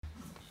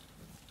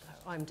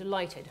I'm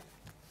delighted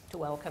to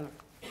welcome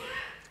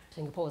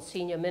Singapore's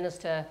Senior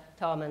Minister,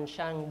 Tharman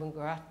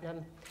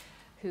Shanmugaratnam,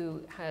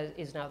 who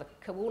is now the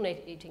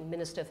Coordinating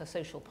Minister for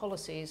Social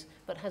Policies,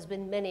 but has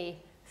been many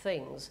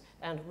things,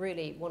 and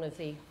really one of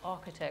the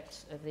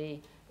architects of the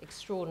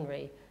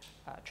extraordinary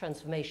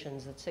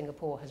transformations that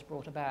Singapore has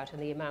brought about,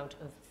 and the amount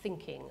of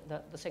thinking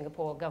that the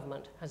Singapore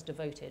government has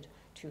devoted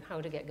to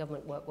how to get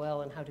government work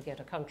well and how to get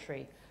a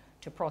country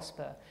to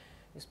prosper.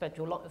 You spent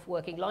your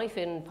working life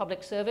in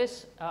public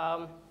service,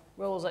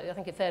 roles, I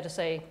think it's fair to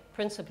say,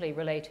 principally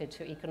related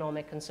to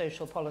economic and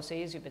social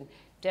policies. You've been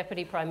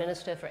Deputy Prime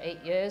Minister for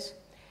 8 years,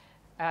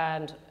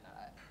 and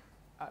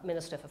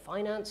Minister for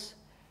Finance,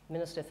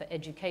 Minister for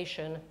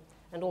Education,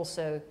 and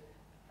also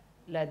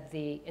led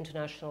the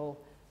International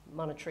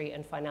Monetary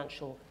and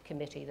Financial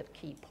Committee, the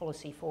key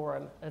policy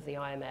forum of the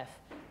IMF,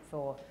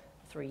 for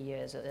 3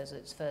 years as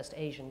its first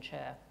Asian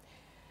chair.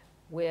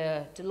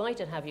 We're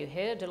delighted to have you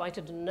here,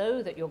 delighted to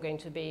know that you're going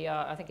to be,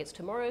 I think it's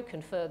tomorrow,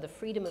 conferred the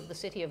Freedom of the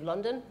City of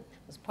London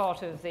as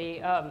part of the,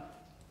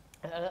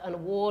 an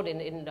award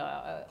in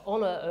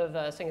honour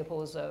of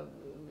Singapore's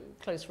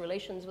close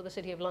relations with the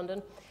City of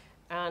London,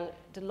 and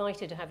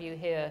delighted to have you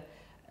here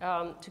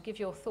to give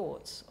your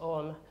thoughts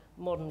on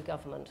modern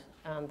government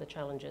and the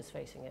challenges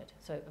facing it.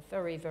 So a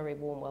very, very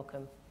warm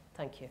welcome.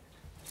 Thank you.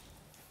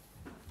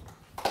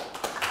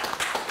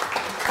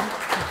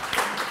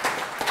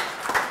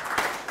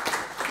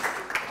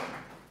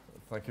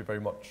 Thank you very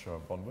much,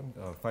 Bronwyn.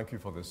 Thank you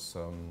for this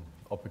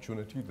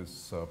opportunity,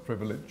 this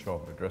privilege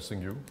of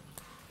addressing you.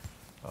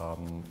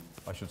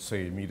 I should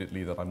say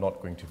immediately that I'm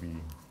not going to be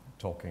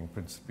talking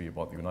principally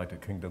about the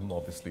United Kingdom,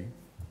 obviously,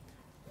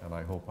 and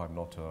I hope I'm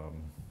not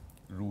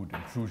a rude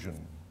intrusion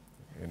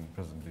in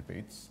present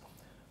debates,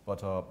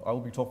 but I'll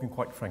be talking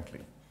quite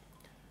frankly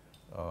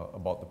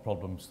about the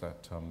problems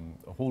that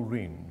a whole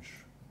range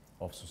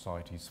of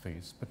societies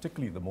face,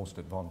 particularly the most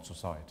advanced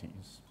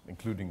societies,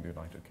 including the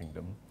United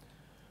Kingdom.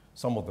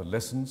 Some of the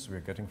lessons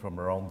we're getting from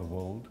around the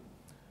world,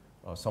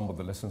 some of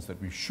the lessons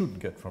that we should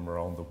get from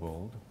around the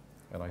world,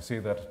 and I say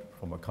that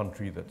from a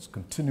country that's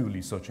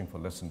continually searching for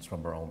lessons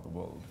from around the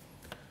world,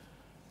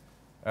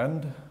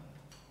 and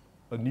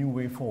a new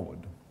way forward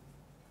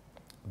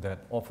that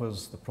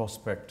offers the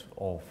prospect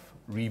of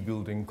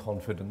rebuilding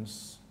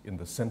confidence in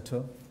the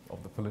center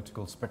of the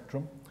political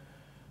spectrum,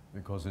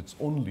 because it's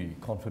only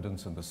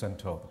confidence in the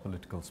center of the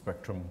political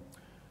spectrum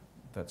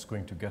that's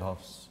going to get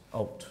us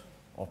out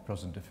of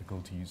present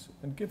difficulties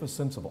and give a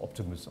sense of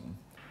optimism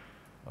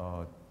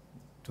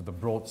to the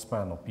broad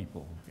span of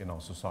people in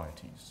our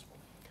societies.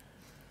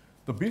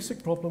 The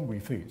basic problem we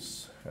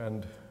face,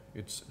 and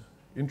it's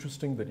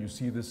interesting that you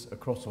see this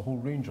across a whole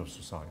range of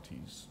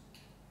societies,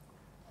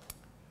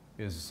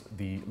 is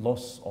the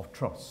loss of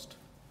trust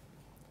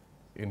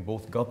in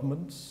both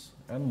governments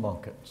and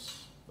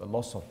markets, the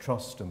loss of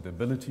trust in the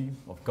ability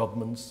of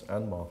governments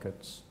and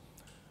markets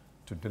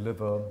to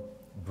deliver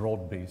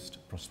broad-based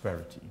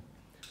prosperity.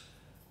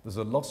 There's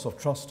a loss of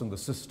trust in the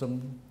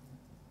system,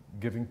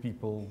 giving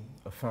people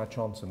a fair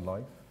chance in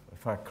life, a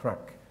fair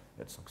crack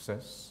at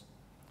success.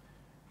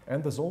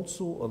 And there's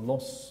also a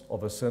loss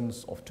of a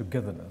sense of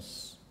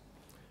togetherness.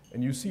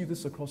 And you see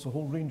this across a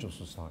whole range of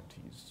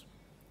societies.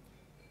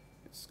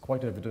 It's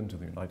quite evident in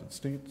the United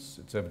States,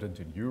 it's evident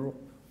in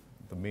Europe,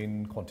 the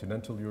main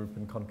continental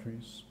European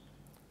countries,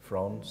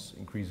 France,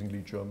 increasingly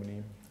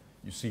Germany.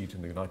 You see it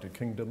in the United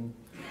Kingdom.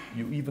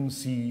 You even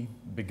see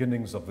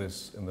beginnings of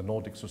this in the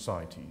Nordic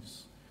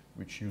societies,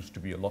 which used to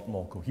be a lot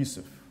more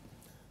cohesive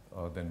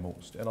than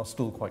most, and are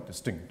still quite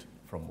distinct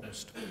from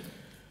most.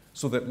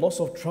 So that loss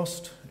of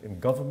trust in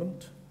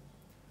government,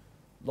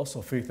 loss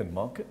of faith in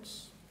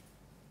markets,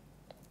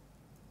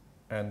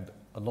 and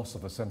a loss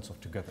of a sense of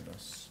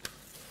togetherness.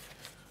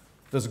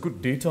 There's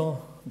good data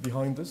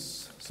behind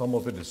this. Some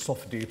of it is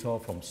soft data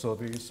from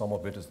surveys, some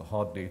of it is the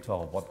hard data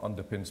of what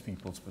underpins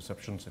people's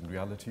perceptions and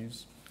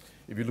realities.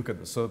 If you look at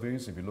the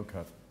surveys, if you look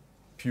at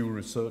Pew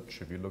Research,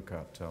 if you look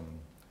at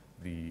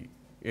the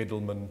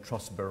Edelman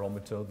Trust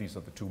Barometer, these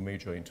are the two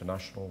major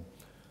international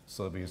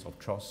surveys of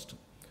trust.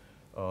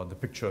 The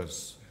picture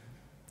is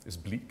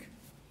bleak.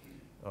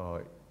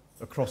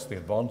 Across the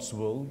advanced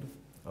world,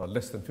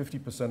 less than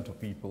 50%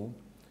 of people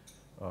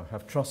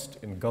have trust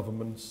in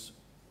governments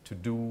to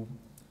do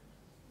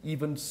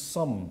even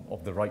some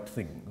of the right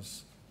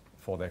things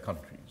for their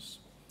countries.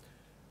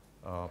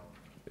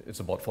 It's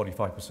about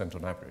 45%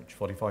 on average.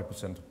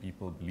 45% of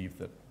people believe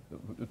that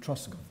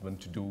trust government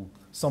to do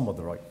some of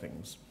the right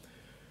things.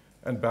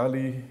 And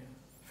barely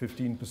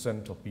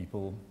 15% of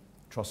people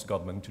trust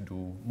government to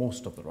do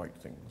most of the right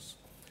things.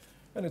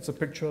 And it's a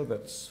picture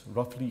that's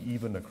roughly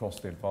even across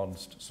the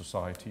advanced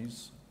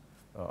societies.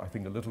 I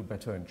think a little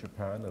better in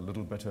Japan, a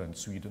little better in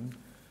Sweden,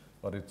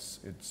 but it's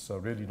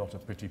really not a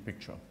pretty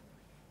picture.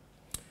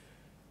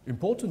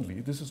 Importantly,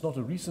 this is not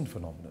a recent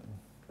phenomenon.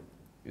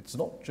 It's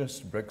not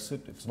just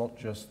Brexit, it's not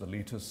just the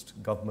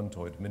latest government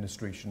or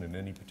administration in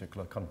any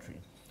particular country.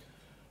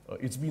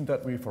 It's been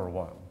that way for a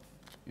while.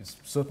 It's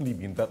certainly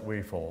been that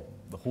way for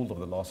the whole of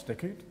the last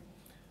decade.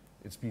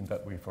 It's been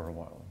that way for a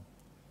while.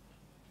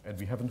 And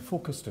we haven't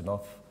focused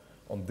enough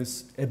on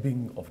this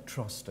ebbing of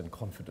trust and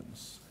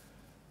confidence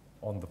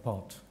on the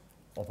part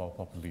of our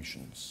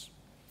populations.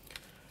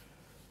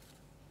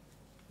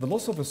 The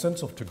loss of a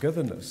sense of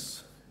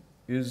togetherness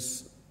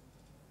is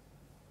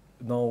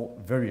now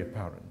very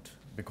apparent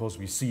because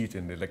we see it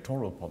in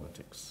electoral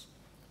politics,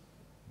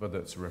 whether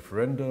it's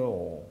referenda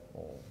or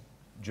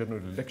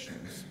general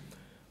elections,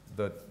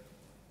 that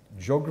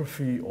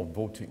geography of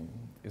voting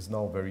is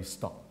now very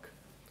stark.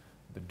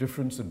 The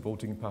difference in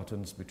voting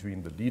patterns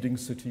between the leading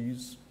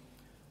cities,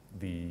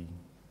 the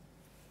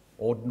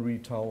ordinary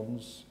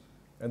towns,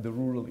 and the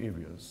rural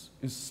areas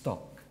is stark.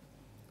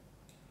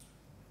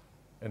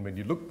 And when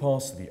you look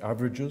past the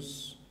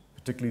averages,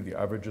 particularly the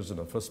averages in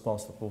a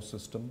first-past-the-post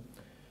system,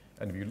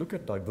 and if you look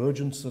at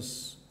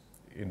divergences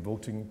in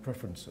voting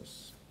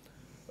preferences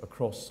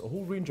across a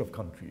whole range of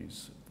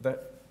countries,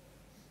 that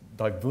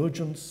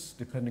divergence,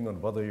 depending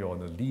on whether you're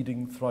in a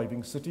leading,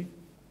 thriving city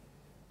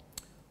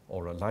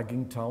or a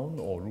lagging town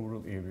or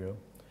rural area,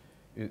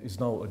 is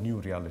now a new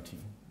reality,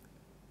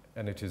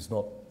 and it is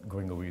not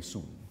going away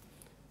soon.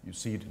 You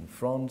see it in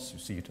France, you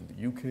see it in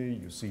the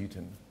UK, you see it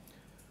in,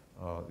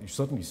 you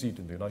certainly see it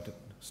in the United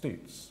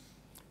States.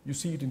 You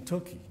see it in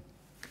Turkey.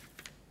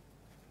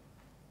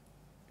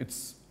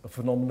 It's a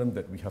phenomenon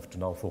that we have to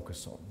now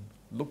focus on.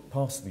 Look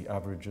past the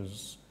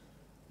averages,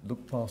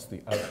 look past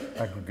the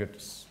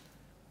aggregates,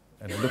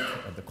 and look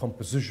at the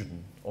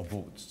composition of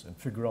votes and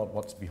figure out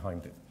what's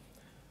behind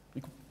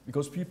it.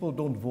 Because people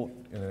don't vote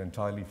in an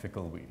entirely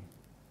fickle way.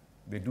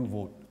 They do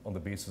vote on the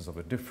basis of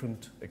a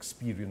different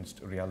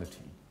experienced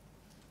reality.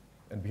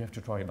 And we have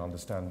to try and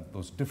understand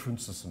those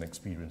differences in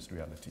experienced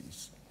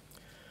realities.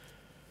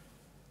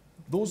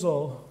 Those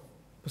are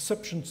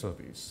perception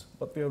surveys,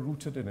 but they are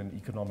rooted in an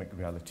economic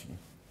reality.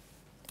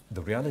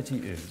 The reality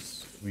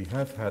is we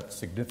have had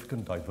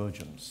significant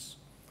divergence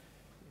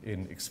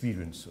in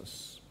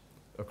experiences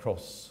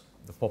across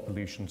the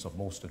populations of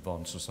most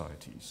advanced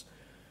societies.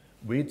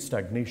 Wage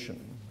stagnation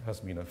has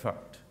been a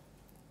fact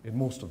in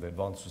most of the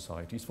advanced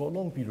societies for a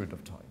long period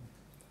of time.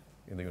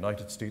 In the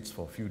United States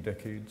for a few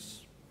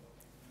decades,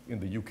 in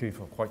the UK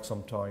for quite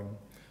some time.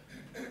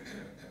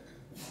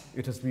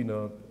 It has been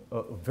a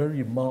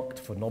very marked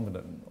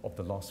phenomenon of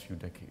the last few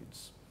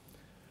decades.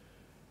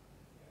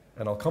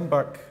 And I'll come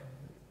back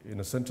in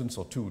a sentence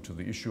or two to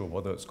the issue of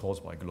whether it's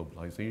caused by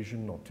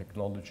globalization or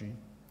technology,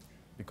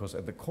 because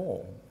at the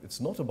core,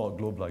 it's not about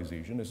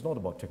globalization, it's not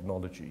about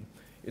technology,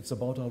 it's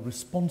about our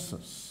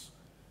responses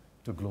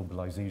to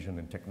globalization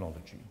and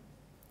technology.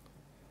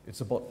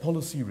 It's about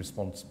policy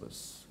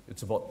responsiveness,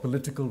 it's about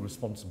political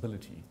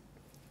responsibility.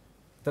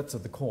 That's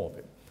at the core of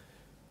it.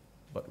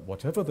 But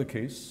whatever the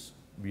case,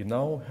 we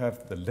now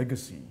have the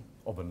legacy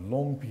of a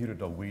long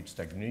period of wage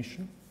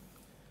stagnation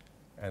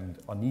and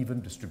uneven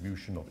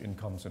distribution of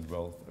incomes and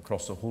wealth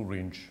across a whole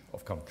range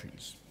of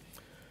countries.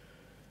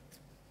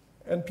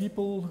 And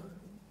people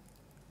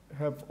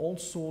have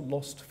also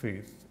lost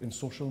faith in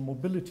social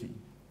mobility.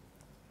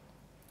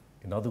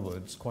 In other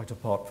words, quite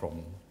apart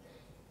from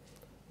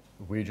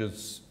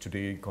wages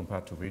today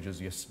compared to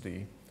wages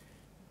yesterday,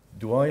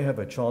 do I have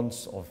a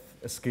chance of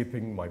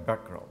escaping my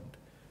background?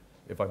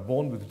 If I'm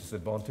born with a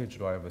disadvantage,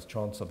 do I have a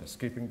chance of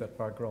escaping that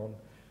background?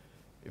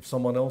 If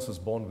someone else is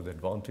born with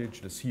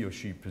advantage, does he or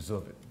she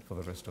preserve it for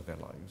the rest of their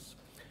lives?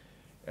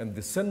 And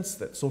the sense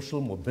that social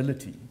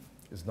mobility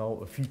is now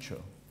a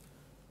feature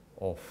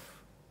of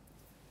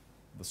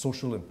the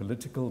social and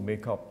political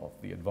makeup of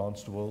the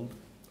advanced world,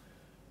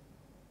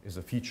 is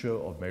a feature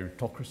of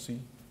meritocracy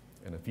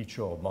and a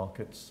feature of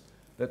markets,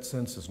 that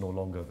sense is no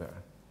longer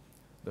there.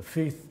 The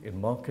faith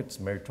in markets,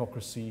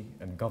 meritocracy,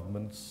 and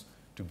governments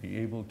to be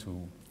able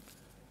to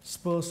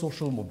spur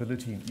social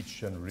mobility in each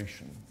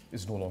generation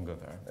is no longer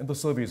there. And the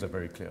surveys are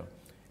very clear.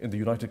 In the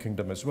United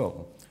Kingdom as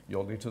well,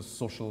 your latest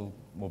social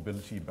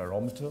mobility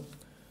barometer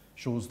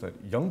shows that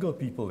younger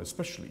people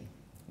especially,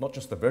 not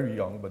just the very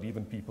young, but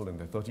even people in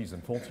their 30s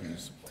and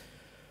 40s,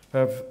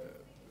 have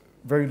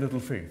very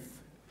little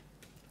faith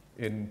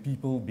in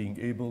people being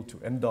able to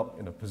end up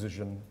in a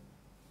position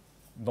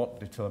not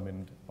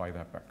determined by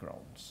their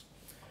backgrounds.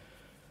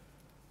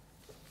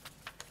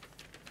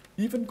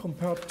 Even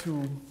compared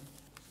to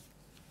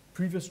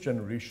previous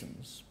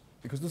generations,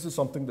 because this is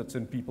something that's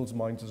in people's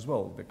minds as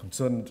well. They're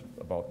concerned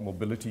about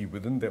mobility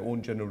within their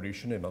own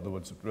generation, in other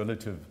words,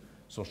 relative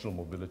social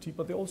mobility,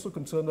 but they're also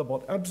concerned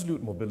about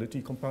absolute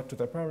mobility compared to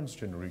their parents'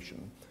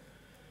 generation.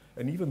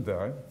 And even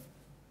there,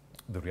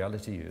 the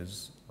reality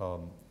is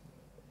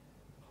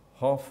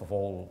half of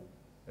all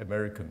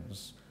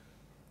Americans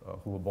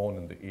who were born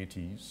in the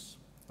 80s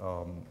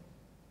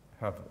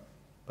have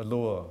a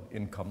lower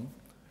income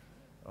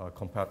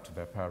compared to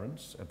their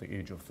parents at the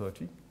age of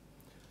 30.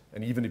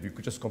 And even if you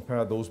could just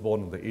compare those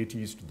born in the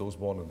 80s to those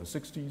born in the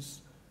 60s,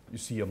 you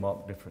see a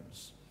marked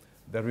difference.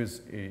 There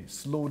is a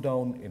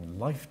slowdown in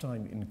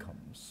lifetime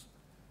incomes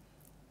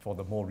for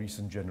the more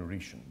recent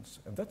generations.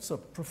 And that's a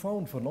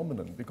profound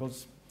phenomenon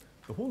because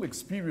the whole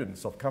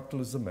experience of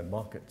capitalism and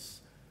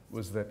markets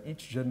was that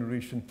each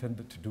generation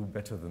tended to do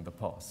better than the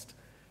past.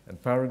 And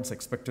parents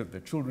expected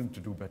their children to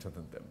do better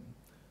than them,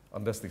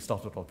 unless they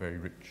started off very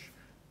rich.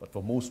 But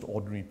for most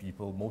ordinary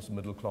people, most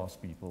middle-class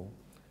people,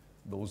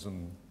 those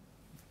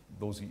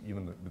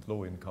even with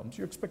low incomes,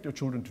 you expect your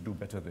children to do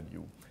better than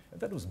you. And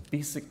that was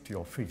basic to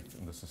your faith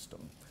in the system.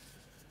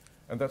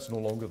 And that's no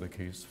longer the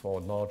case for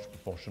a large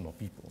proportion of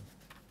people.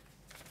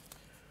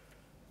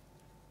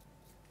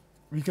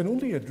 We can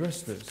only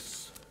address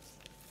this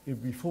if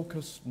we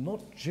focus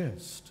not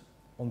just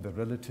on the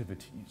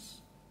relativities,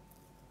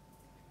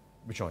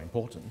 which are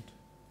important,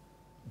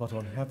 but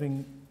on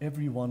having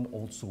everyone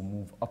also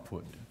move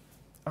upward.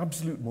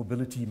 Absolute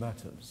mobility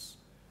matters.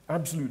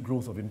 Absolute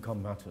growth of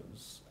income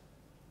matters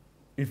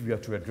if we are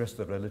to address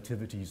the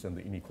relativities and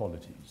the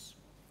inequalities.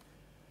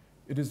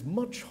 It is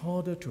much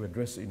harder to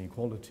address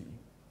inequality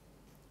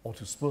or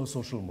to spur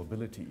social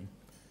mobility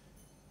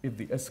if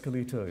the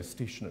escalator is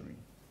stationary,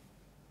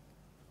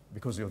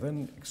 because you're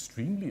then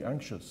extremely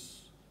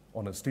anxious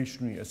on a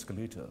stationary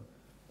escalator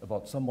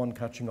about someone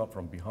catching up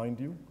from behind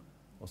you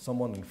or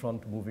someone in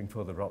front moving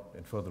further up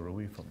and further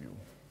away from you.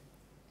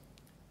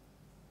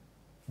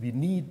 We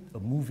need a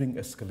moving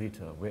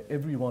escalator where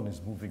everyone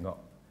is moving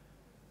up,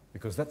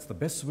 because that's the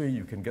best way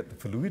you can get the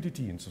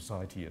fluidity in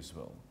society as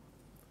well.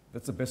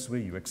 That's the best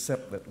way you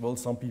accept that, well,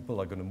 some people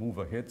are going to move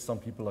ahead, some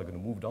people are going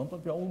to move down,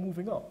 but we're all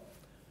moving up.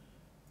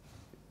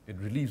 It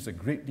relieves a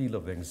great deal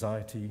of the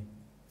anxiety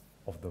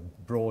of the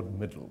broad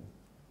middle.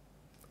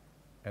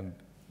 And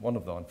one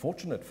of the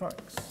unfortunate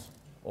facts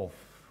of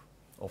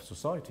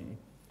society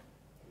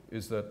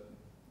is that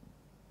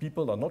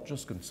people are not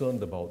just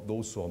concerned about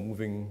those who are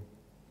moving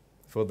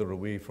further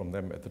away from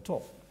them at the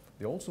top.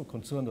 They're also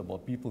concerned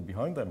about people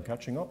behind them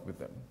catching up with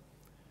them.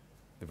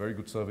 There are very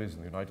good surveys in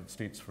the United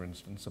States, for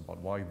instance, about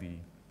why the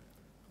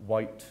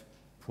white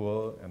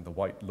poor and the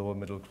white lower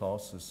middle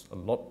class is a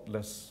lot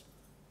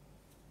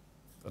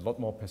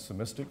more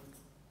pessimistic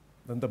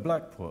than the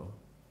black poor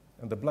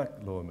and the black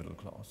lower middle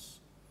class.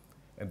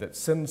 And that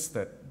sense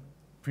that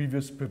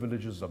previous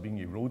privileges are being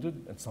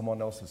eroded and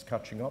someone else is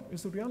catching up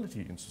is a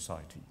reality in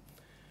society.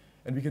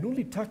 And we can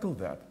only tackle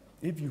that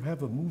if you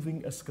have a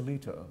moving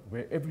escalator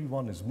where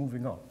everyone is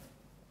moving up.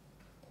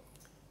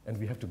 And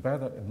we have to bear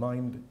that in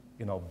mind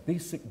in our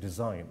basic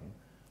design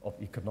of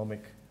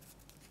economic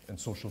and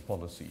social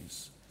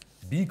policies.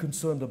 Be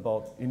concerned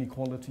about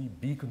inequality,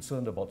 be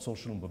concerned about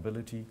social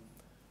mobility,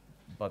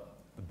 but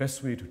the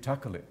best way to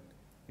tackle it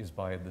is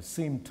by at the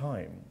same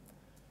time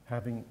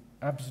having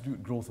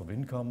absolute growth of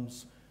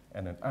incomes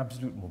and an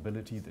absolute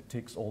mobility that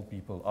takes all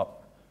people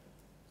up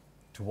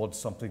towards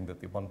something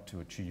that they want to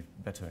achieve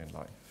better in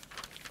life.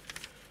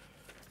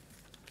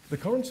 The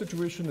current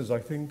situation is, I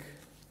think,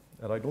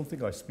 and I don't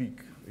think I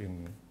speak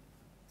in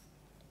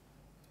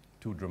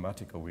too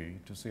dramatic a way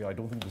to say I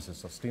don't think this is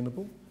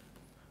sustainable,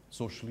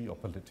 socially or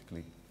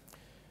politically.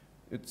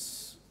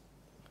 It's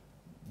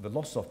the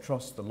loss of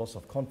trust, the loss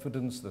of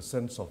confidence, the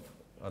sense of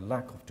a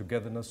lack of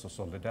togetherness or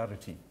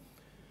solidarity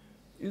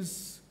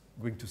is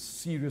going to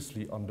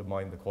seriously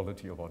undermine the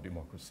quality of our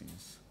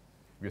democracies.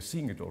 We are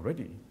seeing it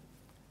already,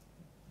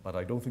 but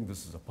I don't think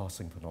this is a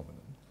passing phenomenon.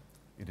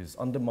 It is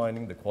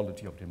undermining the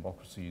quality of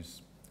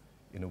democracies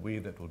in a way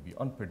that will be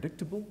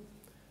unpredictable,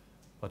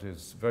 but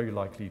is very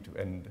likely to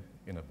end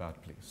in a bad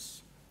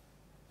place.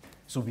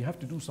 So we have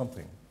to do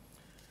something,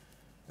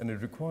 and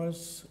it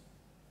requires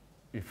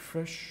a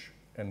fresh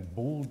and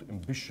bold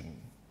ambition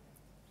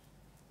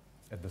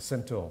at the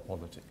center of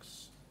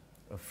politics,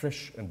 a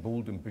fresh and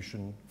bold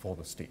ambition for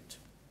the state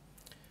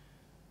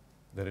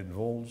that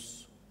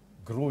involves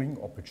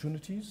growing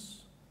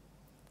opportunities,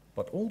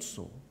 but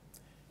also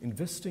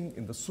investing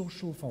in the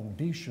social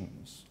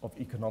foundations of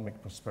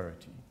economic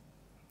prosperity.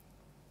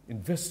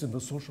 Invest in the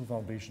social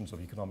foundations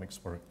of economic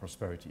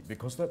prosperity,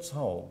 because that's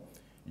how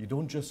you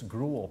don't just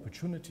grow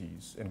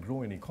opportunities and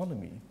grow an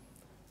economy,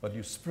 but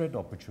you spread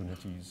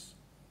opportunities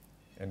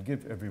and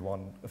give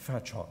everyone a fair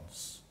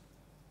chance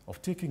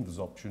of taking those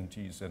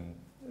opportunities and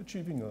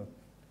achieving a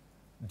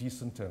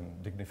decent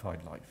and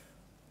dignified life.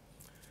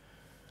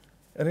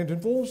 And it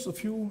involves a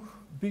few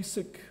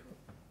basic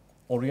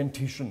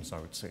orientations, I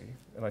would say.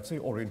 And I'd say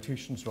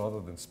orientations rather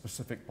than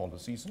specific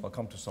policies, and I'll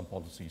come to some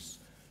policies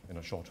in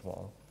a short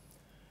while.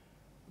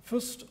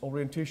 First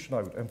orientation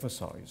I would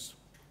emphasize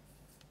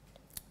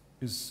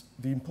is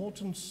the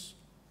importance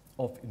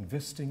of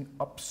investing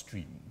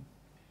upstream,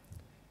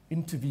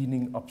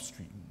 intervening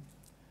upstream,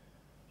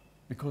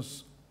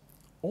 because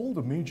all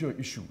the major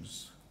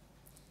issues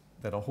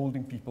that are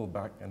holding people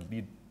back and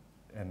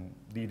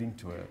leading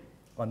to an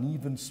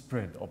uneven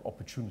spread of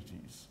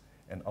opportunities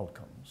and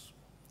outcomes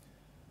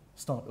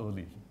start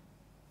early.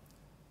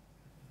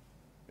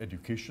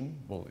 Education,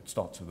 well, it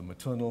starts with the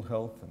maternal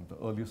health and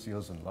the earliest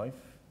years in life.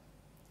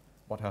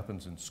 What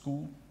happens in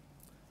school?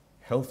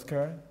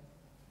 Healthcare.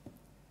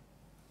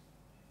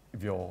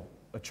 If you're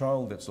a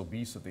child that's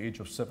obese at the age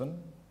of 7,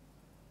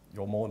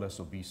 you're more or less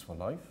obese for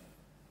life,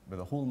 with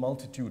a whole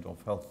multitude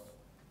of health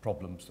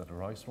problems that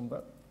arise from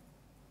that.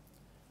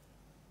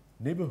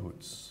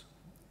 Neighborhoods.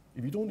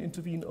 If you don't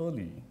intervene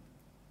early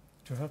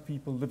to have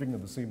people living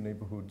in the same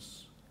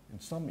neighborhoods in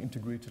some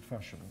integrated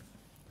fashion,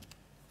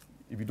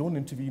 if you don't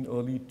intervene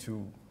early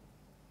to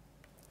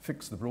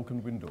fix the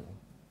broken window,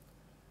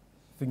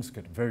 things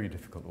get very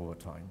difficult over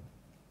time.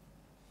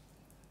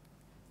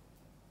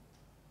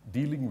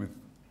 Dealing with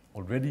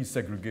already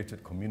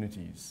segregated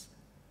communities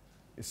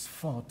is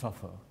far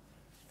tougher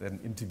than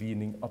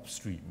intervening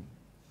upstream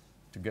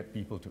to get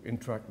people to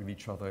interact with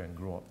each other and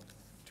grow up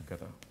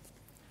together.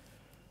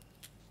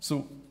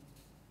 So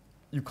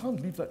you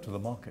can't leave that to the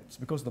markets,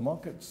 because the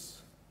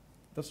markets,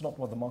 that's not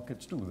what the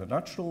markets do. The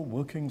natural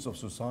workings of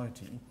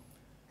society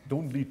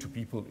don't lead to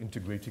people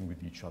integrating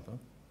with each other.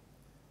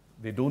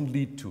 They don't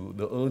lead to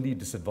the early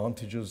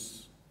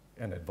disadvantages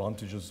and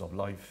advantages of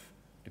life,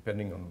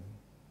 depending on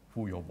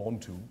who you're born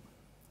to,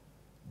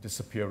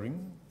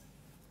 disappearing.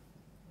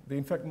 They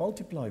in fact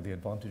multiply the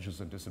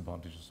advantages and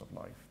disadvantages of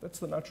life. That's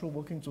the natural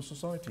workings of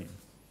society.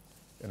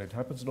 And it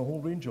happens in a whole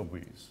range of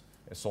ways.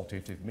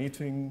 Assortative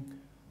mating,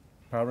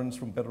 parents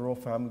from better off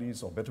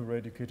families or better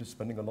educated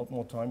spending a lot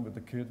more time with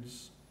the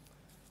kids,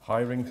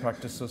 hiring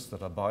practices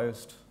that are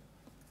biased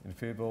in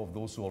favor of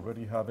those who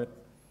already have it.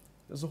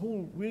 There's a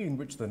whole way in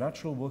which the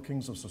natural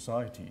workings of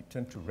society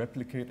tend to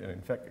replicate and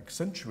in fact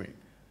accentuate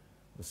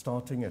the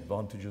starting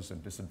advantages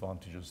and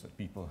disadvantages that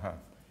people have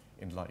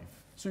in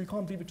life. So you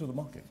can't leave it to the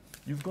market.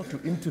 You've got to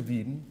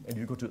intervene, and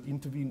you've got to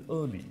intervene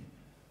early,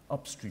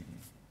 upstream.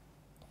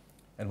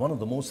 And one of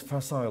the most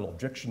facile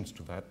objections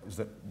to that is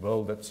that,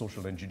 well, that's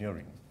social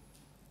engineering.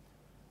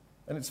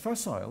 And it's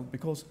facile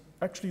because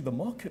actually the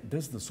market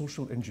does the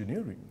social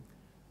engineering,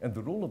 and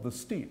the role of the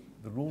state,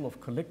 the role of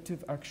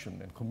collective action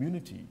and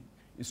community,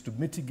 is to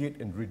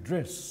mitigate and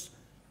redress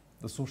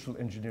the social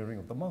engineering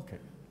of the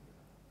market.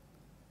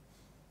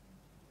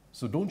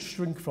 So don't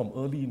shrink from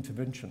early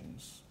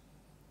interventions.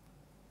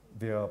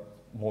 They are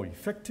more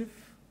effective,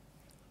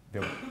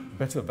 they're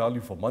better value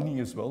for money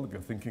as well, if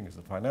you're thinking as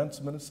a finance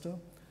minister,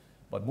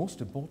 but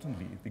most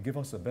importantly, they give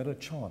us a better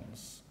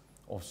chance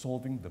of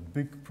solving the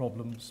big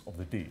problems of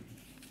the day.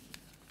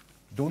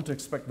 Don't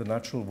expect the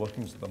natural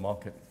workings of the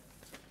market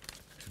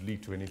to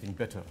lead to anything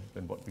better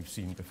than what we've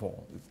seen before,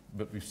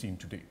 what we've seen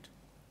to date.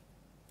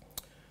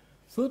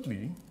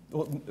 Secondly,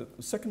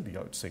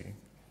 I would say,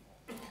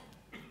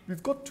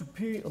 we've got to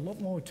pay a lot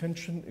more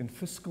attention in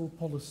fiscal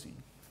policy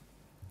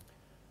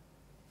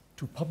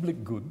to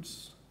public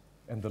goods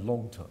and the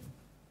long term.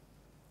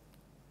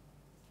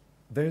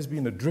 There has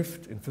been a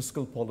drift in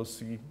fiscal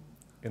policy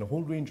in a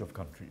whole range of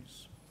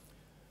countries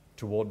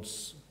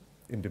towards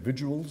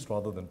individuals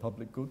rather than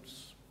public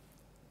goods,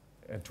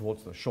 and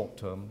towards the short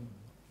term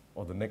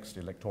or the next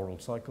electoral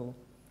cycle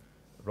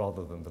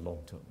rather than the long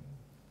term.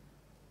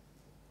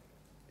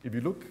 If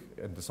you look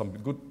at some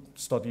good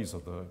studies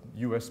of the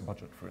US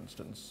budget, for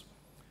instance,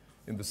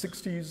 in the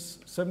 60s,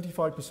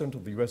 75%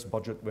 of the US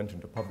budget went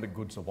into public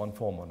goods of one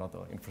form or another,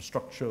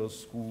 infrastructure,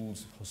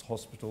 schools,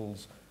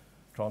 hospitals,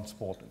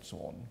 transport, and so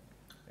on.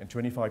 And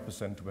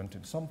 25% went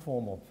in some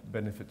form of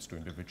benefits to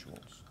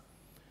individuals.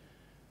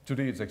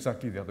 Today, it's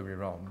exactly the other way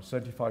around,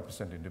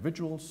 75%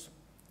 individuals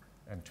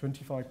and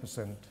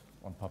 25%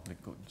 on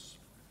public goods.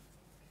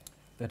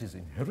 That is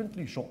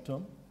inherently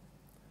short-term.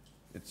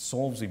 It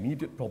solves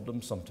immediate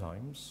problems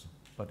sometimes,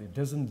 but it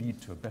doesn't lead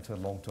to a better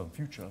long-term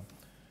future.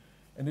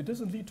 And it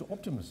doesn't lead to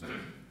optimism.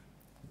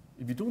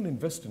 If you don't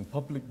invest in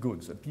public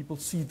goods and people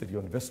see that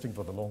you're investing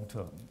for the long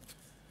term,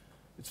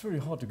 it's very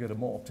hard to get a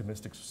more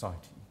optimistic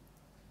society.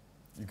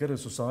 You get a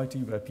society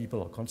where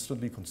people are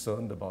constantly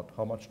concerned about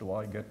how much do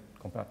I get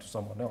compared to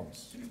someone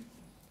else.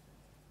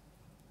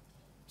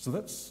 So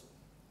that's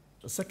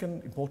the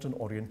second important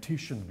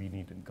orientation we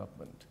need in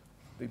government,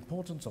 the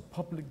importance of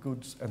public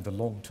goods and the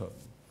long term.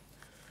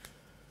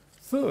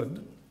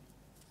 Third,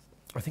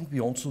 I think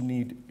we also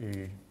need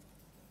a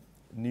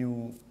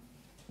new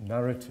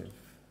narrative,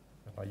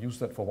 and I use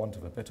that for want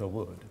of a better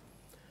word,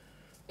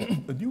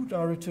 a new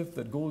narrative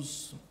that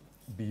goes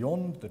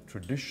beyond the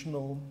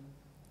traditional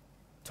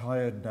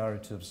tired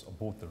narratives of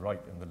both the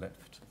right and the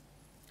left.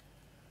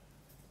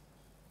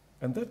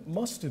 And that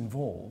must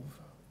involve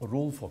a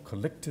role for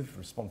collective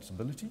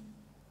responsibility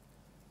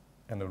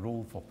and a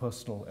role for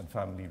personal and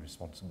family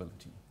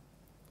responsibility.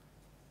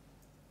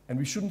 And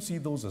we shouldn't see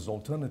those as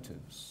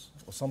alternatives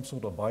or some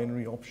sort of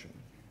binary option.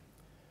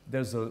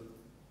 There's a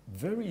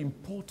very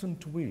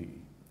important way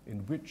in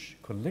which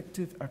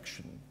collective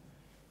action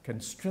can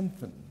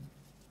strengthen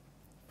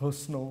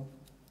personal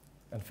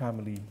and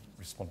family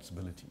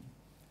responsibility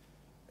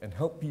and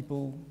help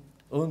people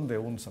earn their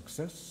own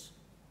success,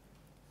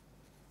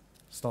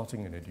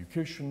 starting in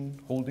education,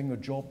 holding a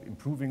job,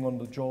 improving on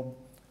the job,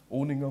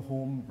 owning a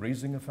home,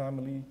 raising a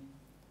family,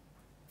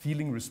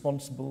 feeling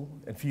responsible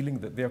and feeling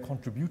that they are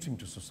contributing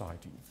to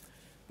society.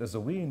 There's a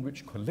way in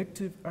which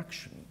collective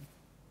action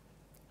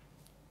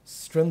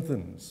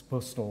strengthens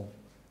personal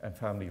and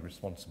family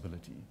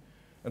responsibility.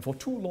 And for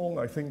too long,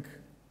 I think,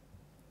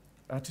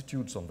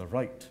 attitudes on the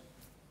right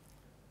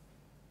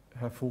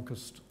have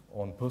focused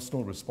on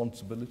personal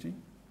responsibility,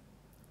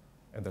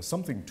 and there's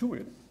something to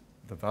it,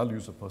 the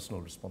values of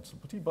personal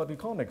responsibility, but it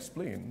can't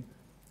explain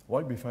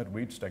why we've had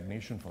wage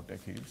stagnation for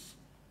decades,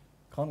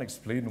 can't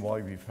explain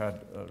why we've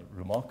had a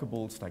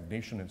remarkable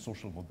stagnation in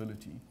social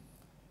mobility,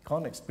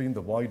 can't explain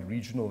the wide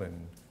regional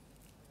and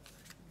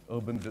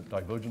urban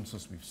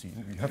divergences we've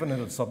seen. We haven't had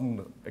a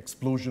sudden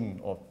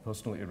explosion of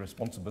personal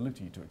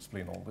irresponsibility to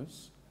explain all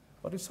this,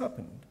 but it's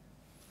happened.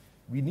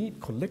 We need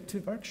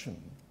collective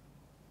action.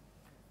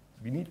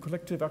 We need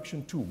collective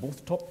action too,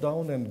 both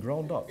top-down and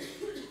ground-up,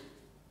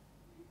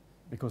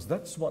 because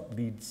that's what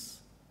leads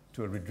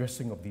to a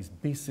redressing of these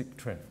basic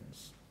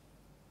trends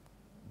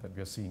that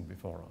we are seeing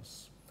before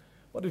us.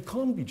 But it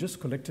can't be just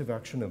collective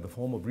action in the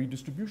form of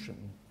redistribution.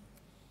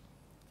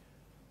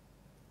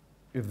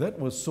 If that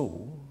was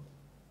so,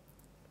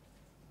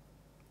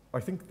 I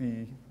think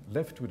the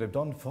left would have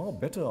done far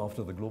better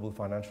after the global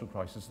financial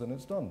crisis than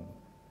it's done.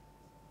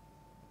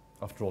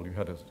 After all, you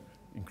had an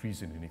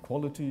increase in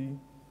inequality,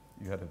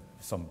 you had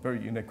some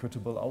very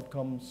inequitable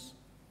outcomes,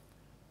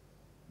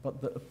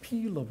 but the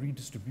appeal of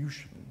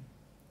redistribution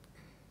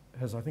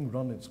has, I think,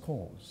 run its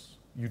course.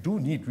 You do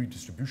need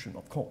redistribution,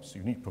 of course.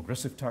 You need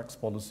progressive tax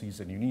policies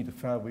and you need a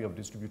fair way of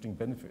distributing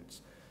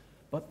benefits.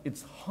 But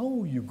it's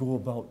how you go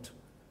about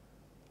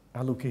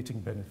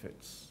allocating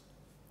benefits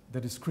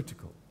that is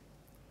critical.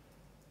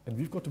 And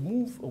we've got to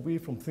move away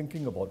from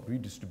thinking about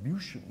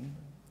redistribution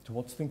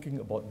towards thinking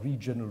about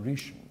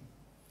regeneration,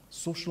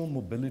 social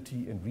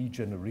mobility and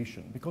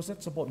regeneration, because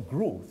that's about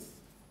growth.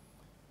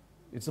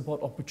 It's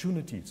about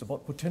opportunity, it's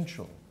about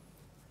potential,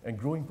 and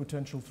growing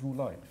potential through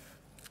life.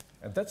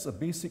 And that's a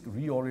basic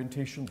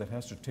reorientation that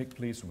has to take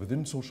place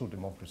within social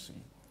democracy.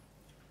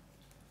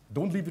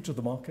 Don't leave it to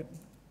the market,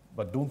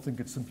 but don't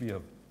think it's simply a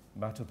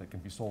matter that can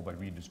be solved by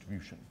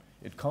redistribution.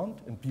 It can't,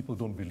 and people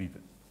don't believe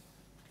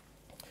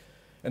it.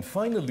 And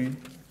finally,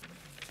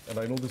 and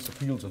I know this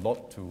appeals a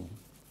lot to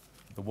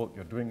the work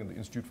you're doing in the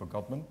Institute for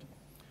Government,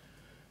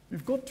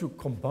 we've got to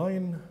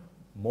combine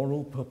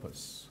moral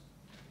purpose,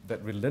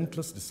 that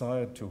relentless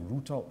desire to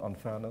root out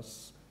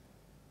unfairness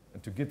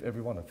and to give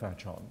everyone a fair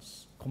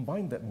chance.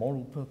 Combine that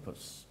moral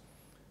purpose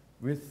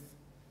with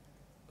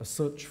a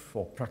search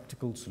for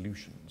practical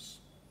solutions.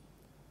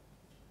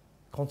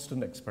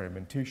 Constant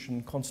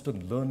experimentation,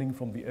 constant learning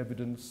from the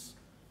evidence,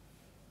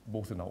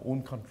 both in our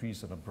own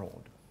countries and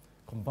abroad.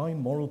 Combine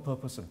moral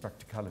purpose and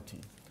practicality.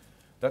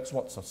 That's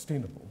what's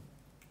sustainable.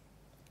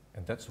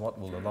 And that's what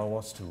will allow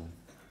us to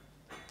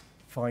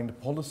find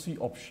policy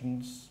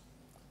options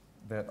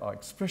that are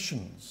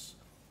expressions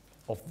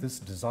of this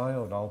desire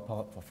on our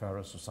part for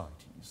fairer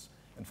societies.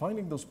 And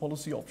finding those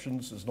policy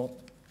options is not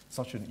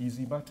such an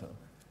easy matter.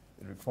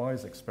 It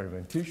requires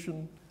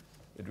experimentation,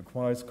 it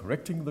requires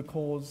correcting the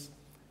cause,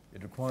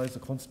 it requires a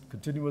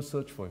continuous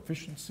search for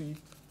efficiency,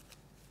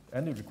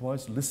 and it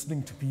requires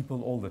listening to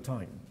people all the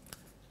time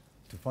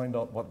to find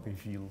out what they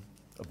feel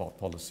about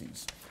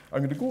policies. I'm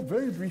going to go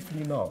very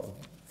briefly now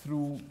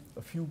through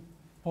a few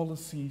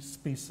policy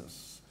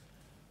spaces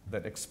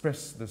that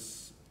express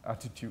this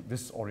attitude,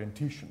 this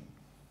orientation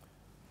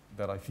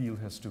that I feel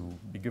has to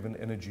be given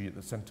energy at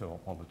the center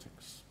of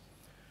politics.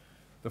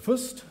 The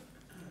first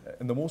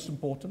and the most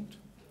important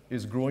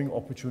is growing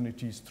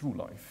opportunities through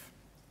life.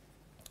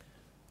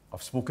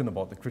 I've spoken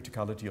about the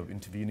criticality of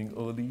intervening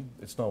early.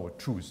 It's now a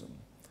truism.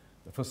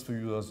 The first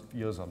few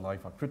years of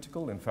life are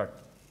critical. In fact,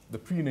 the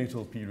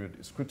prenatal period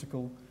is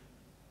critical,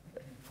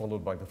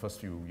 followed by the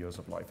first few years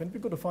of life. And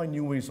we've got to find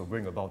new ways of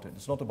going about it.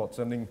 It's not about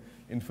sending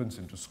infants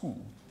into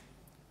school,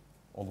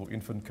 although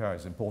infant care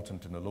is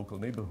important in a local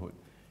neighborhood.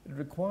 It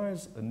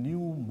requires a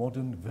new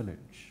modern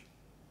village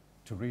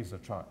to raise a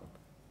child,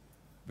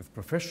 with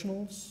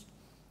professionals,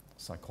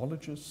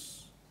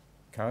 psychologists,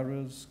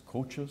 carers,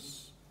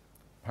 coaches,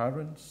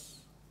 parents,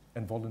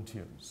 and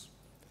volunteers.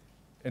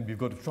 And we've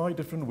got to try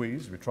different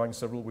ways. We're trying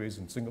several ways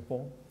in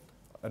Singapore.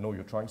 I know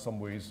you're trying some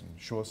ways in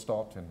Sure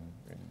Start in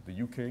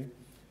the UK.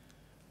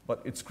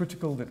 But it's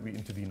critical that we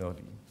intervene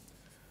early.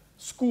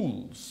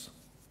 Schools,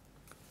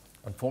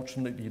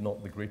 unfortunately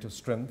not the greatest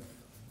strength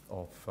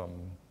of, the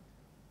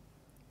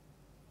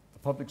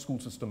public school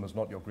system is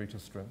not your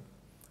greatest strength.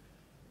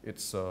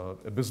 It's an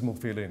abysmal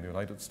failure in the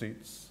United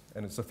States,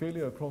 and it's a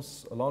failure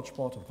across a large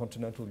part of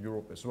continental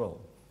Europe as well.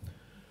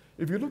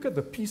 If you look at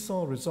the PISA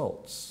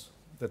results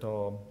that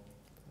are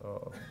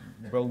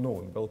well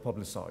known, well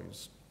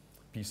publicized,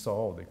 PISA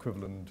or the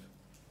equivalent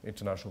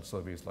international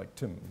surveys like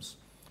TIMSS,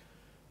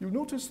 you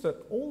notice that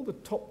all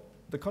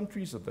the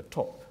countries at the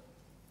top,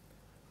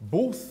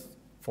 both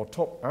for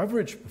top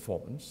average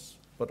performance,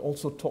 but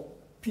also top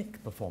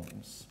peak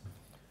performance,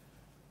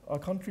 are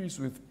countries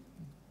with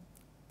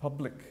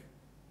public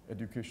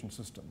education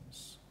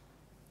systems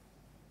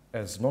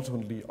as not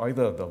only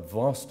either the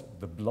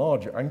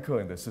large anchor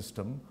in the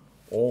system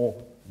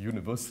or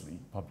universally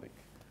public.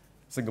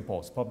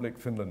 Singapore is public,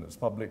 Finland is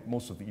public,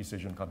 most of the East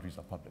Asian countries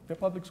are public. They're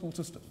public school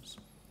systems.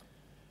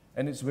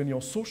 And it's when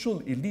your social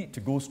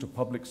elite goes to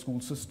public school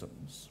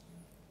systems,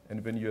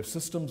 and when you have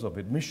systems of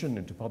admission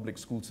into public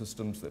school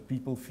systems that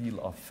people feel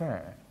are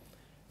fair,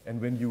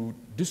 and when you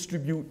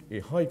distribute a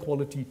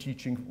high-quality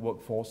teaching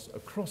workforce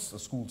across the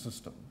school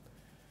system,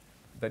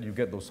 that you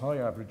get those high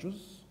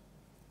averages,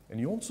 and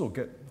you also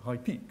get high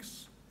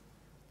peaks.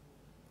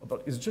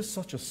 But it's just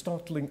such a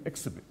startling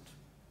exhibit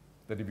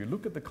that if you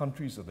look at the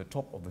countries at the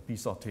top of the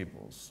PISA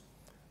tables,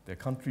 They're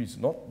countries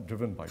not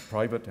driven by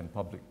private and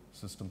public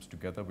systems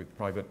together with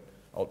private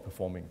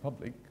outperforming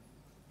public.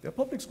 They're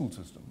public school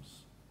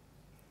systems.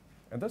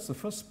 And that's the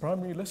first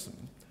primary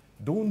lesson.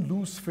 Don't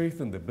lose faith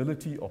in the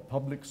ability of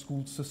public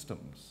school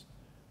systems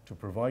to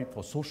provide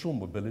for social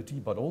mobility,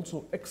 but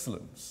also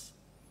excellence.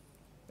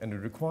 And it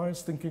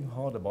requires thinking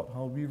hard about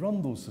how we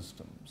run those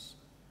systems.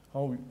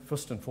 How,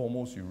 first and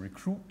foremost, you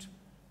recruit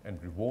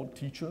and reward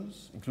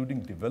teachers,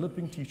 including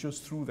developing teachers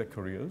through their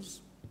careers,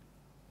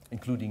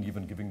 including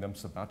even giving them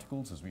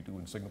sabbaticals, as we do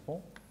in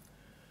Singapore.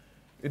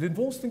 It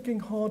involves thinking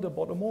hard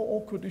about a more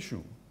awkward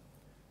issue,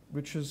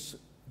 which is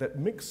that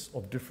mix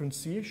of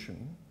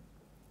differentiation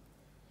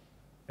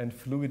and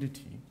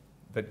fluidity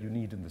that you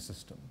need in the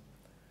system.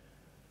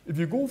 If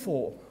you go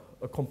for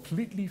a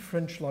completely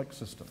French-like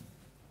system,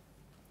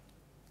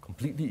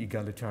 completely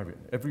egalitarian,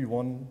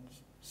 everyone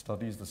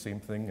studies the same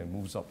thing and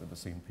moves up at the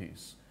same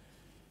pace,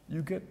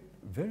 you get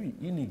very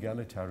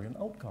inegalitarian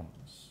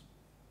outcomes.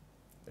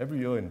 Every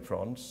year in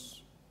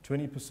France,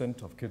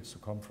 20% of kids who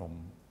come from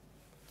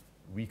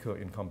weaker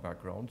income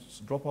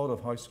backgrounds drop out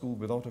of high school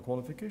without a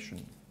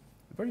qualification.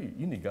 A very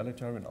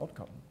inegalitarian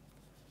outcome.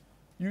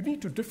 You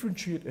need to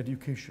differentiate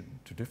education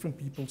to different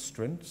people's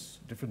strengths,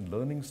 different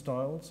learning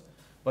styles,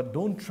 but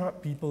don't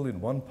trap people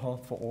in one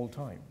path for all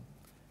time.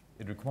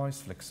 It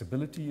requires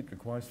flexibility, it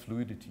requires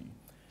fluidity.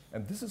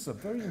 And this is a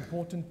very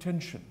important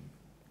tension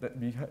that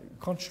we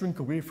can't shrink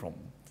away from.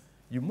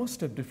 You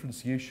must have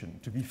differentiation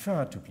to be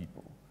fair to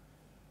people,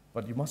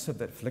 but you must have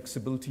that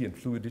flexibility and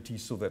fluidity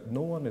so that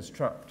no one is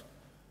trapped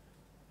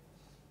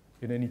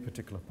in any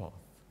particular path.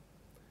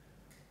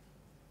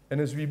 And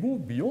as we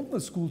move beyond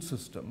the school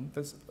system,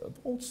 there's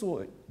also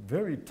a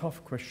very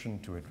tough question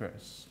to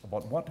address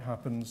about what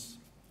happens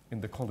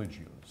in the college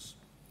years.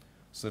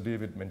 Sir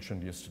David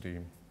mentioned yesterday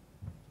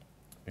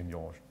in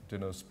your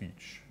dinner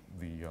speech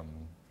the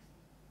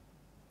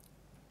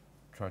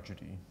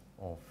tragedy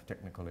of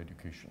technical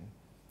education.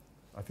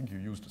 I think you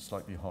used a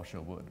slightly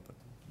harsher word, but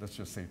let's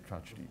just say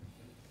tragedy.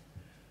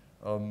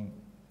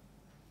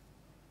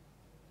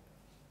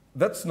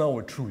 That's now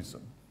a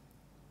truism.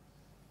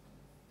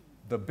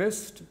 The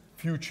best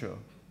future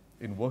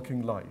in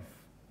working life,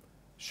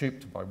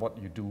 shaped by what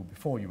you do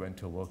before you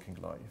enter working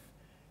life,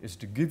 is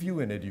to give you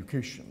an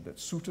education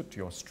that's suited to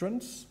your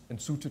strengths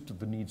and suited to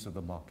the needs of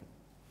the market.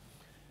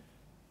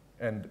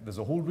 And there's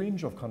a whole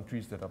range of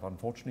countries that have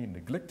unfortunately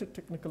neglected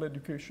technical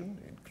education,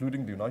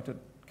 including the United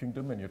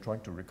Kingdom, and you're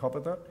trying to recover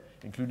that,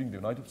 including the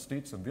United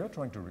States, and they're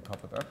trying to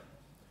recover that,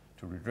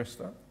 to redress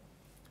that.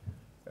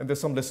 And there's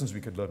some lessons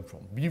we could learn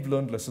from. We've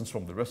learned lessons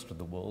from the rest of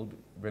the world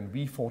when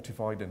we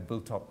fortified and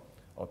built up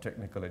our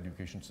technical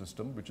education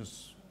system, which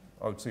is,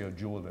 I would say, a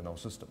jewel in our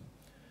system.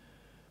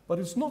 But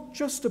it's not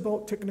just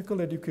about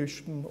technical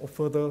education or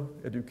further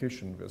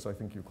education, as I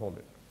think you call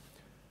it.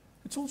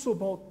 It's also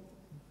about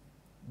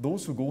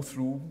those who go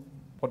through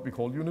what we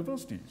call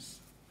universities.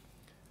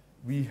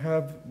 We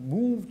have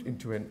moved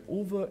into an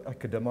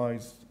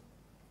over-academicized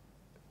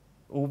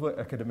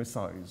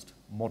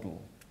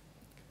model.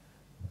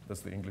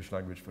 That's the English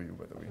language for you,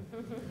 by the way.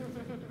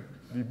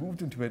 We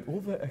moved into an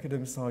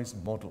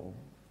over-academicized model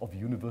of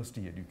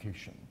university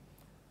education.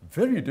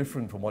 Very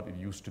different from what it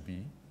used to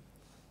be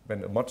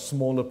when a much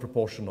smaller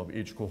proportion of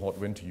age cohort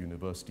went to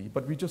university,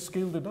 but we just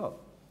scaled it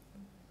up.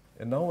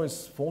 And now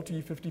as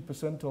 40,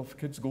 50% of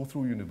kids go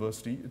through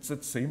university, it's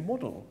that same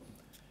model.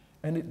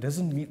 And it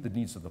doesn't meet the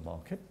needs of the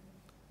market.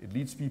 It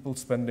needs people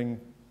spending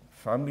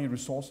family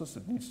resources,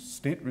 it needs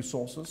state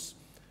resources,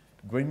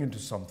 going into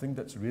something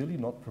that's really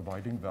not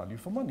providing value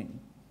for money.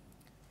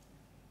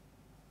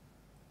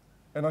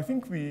 And I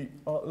think we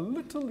are a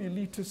little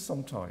elitist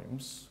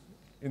sometimes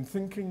in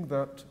thinking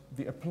that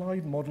the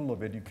applied model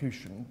of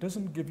education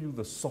doesn't give you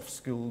the soft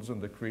skills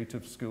and the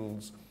creative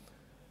skills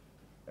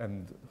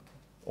and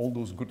all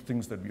those good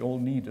things that we all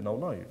need in our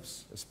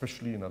lives,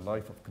 especially in a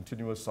life of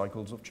continuous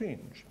cycles of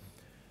change.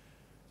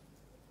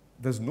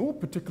 There's no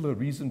particular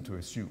reason to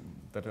assume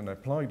that an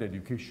applied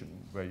education,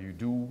 where you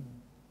do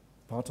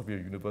part of your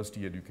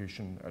university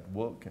education at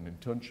work and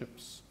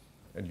internships,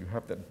 and you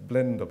have that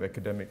blend of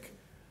academic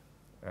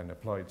and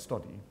applied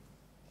study,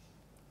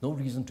 no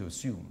reason to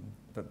assume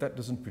that that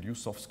doesn't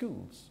produce soft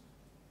skills.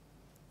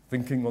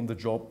 Thinking on the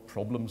job,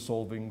 problem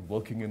solving,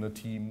 working in a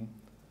team,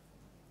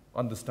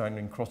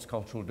 understanding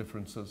cross-cultural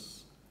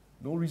differences,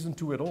 no reason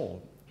to at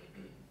all.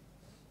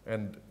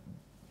 And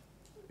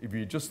if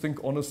we just think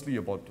honestly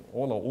about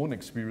all our own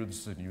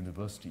experiences in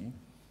university,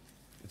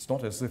 it's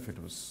not as if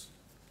it was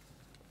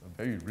a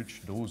very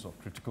rich dose of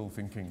critical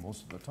thinking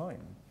most of the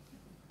time,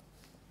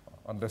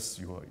 unless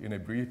you are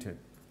inebriated.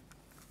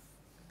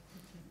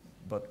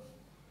 But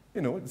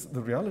you know,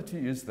 the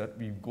reality is that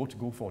we've got to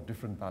go for a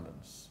different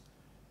balance,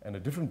 and a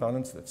different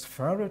balance that's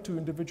fairer to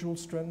individual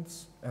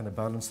strengths and a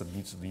balance that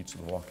meets the needs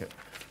of the market.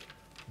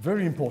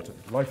 Very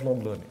important,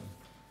 lifelong learning.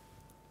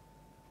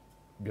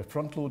 We have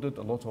front-loaded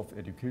a lot of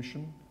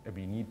education, and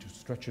we need to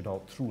stretch it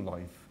out through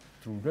life,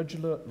 through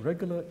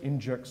regular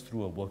injects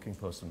through a working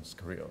person's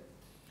career.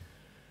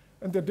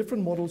 And there are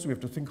different models we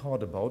have to think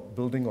hard about,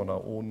 building on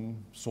our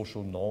own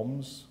social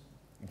norms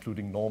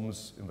including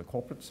norms in the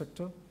corporate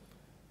sector,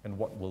 and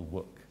what will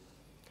work.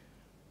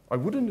 I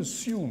wouldn't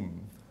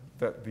assume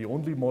that the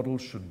only model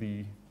should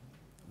be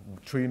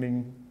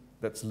training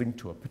that's linked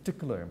to a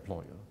particular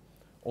employer,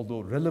 although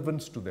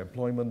relevance to the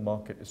employment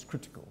market is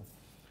critical.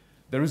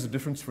 There is a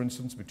difference, for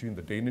instance, between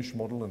the Danish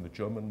model and the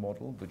German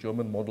model. The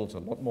German model is a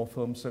lot more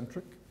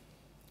firm-centric.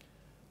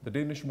 The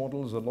Danish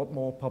model is a lot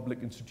more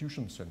public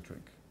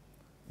institution-centric,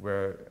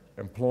 where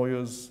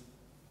employers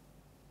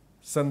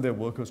send their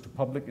workers to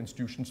public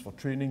institutions for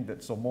training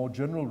that's of more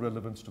general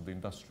relevance to the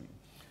industry.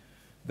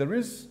 There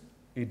is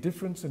a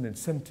difference in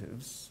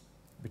incentives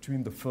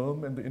between the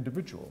firm and the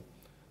individual.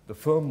 The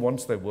firm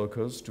wants their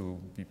workers to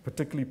be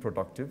particularly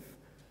productive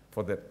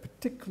for that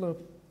particular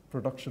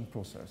production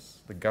process,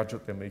 the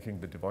gadget they're making,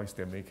 the device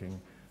they're making,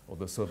 or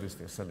the service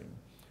they're selling.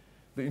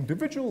 The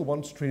individual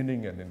wants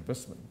training and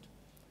investment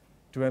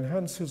to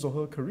enhance his or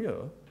her career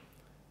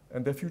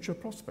and their future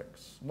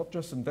prospects, not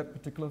just in that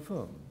particular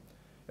firm.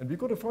 And we've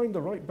got to find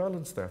the right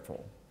balance,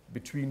 therefore,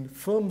 between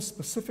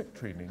firm-specific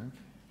training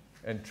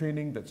and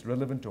training that's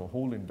relevant to a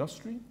whole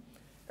industry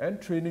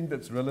and training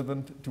that's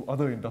relevant to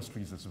other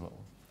industries as well.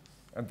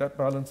 And that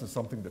balance is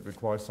something that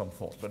requires some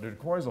thought. But it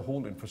requires a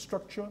whole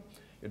infrastructure,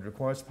 it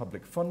requires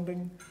public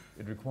funding,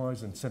 it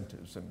requires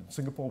incentives. And in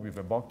Singapore, we've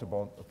embarked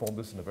upon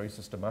this in a very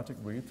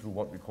systematic way through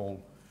what we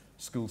call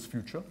Skills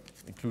Future,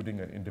 including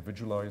an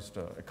individualized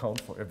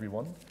account for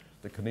everyone.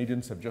 The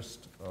Canadians have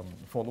just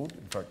followed.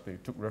 In fact, they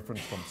took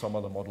reference from some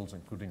other models,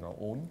 including our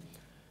own.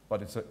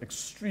 But it's an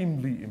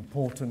extremely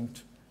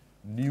important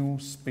new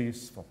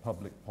space for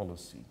public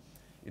policy,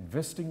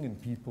 investing in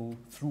people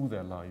through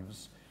their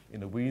lives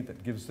in a way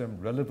that gives them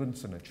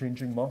relevance in a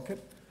changing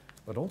market,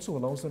 but also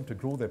allows them to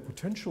grow their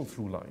potential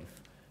through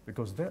life,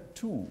 because that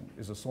too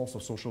is a source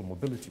of social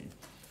mobility.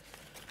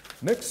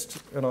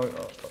 Next, and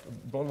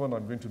Bronwyn,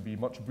 I'm going to be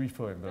much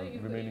briefer in the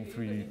remaining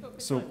three.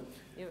 So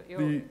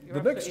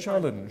the next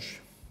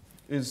challenge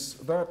is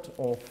that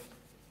of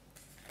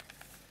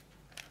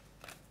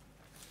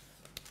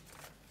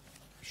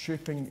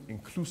shaping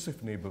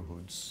inclusive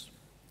neighborhoods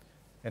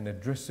and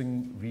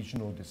addressing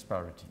regional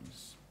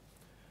disparities.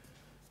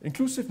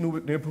 Inclusive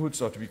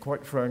neighborhoods are, to be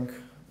quite frank,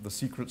 the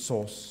secret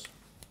sauce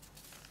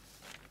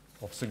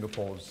of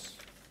Singapore's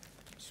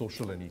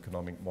social and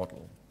economic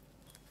model.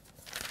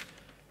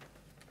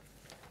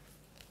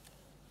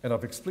 And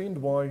I've explained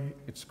why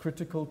it's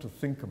critical to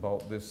think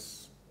about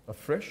this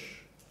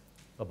afresh,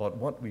 about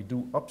what we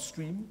do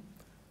upstream,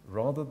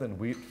 rather than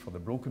wait for the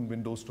broken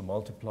windows to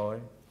multiply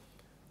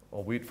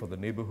or wait for the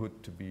neighborhood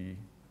to be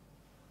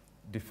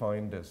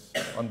defined as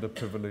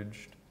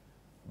underprivileged,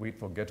 wait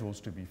for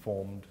ghettos to be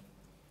formed,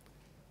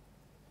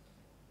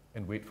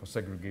 and wait for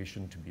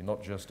segregation to be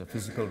not just a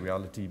physical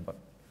reality, but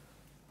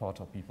part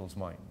of people's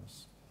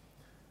minds.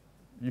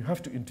 You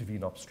have to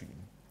intervene upstream,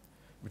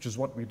 which is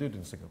what we did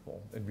in Singapore.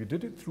 And we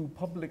did it through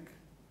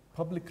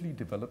publicly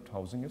developed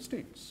housing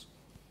estates.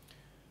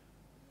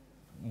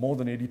 More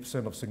than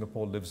 80% of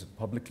Singapore lives in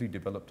publicly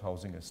developed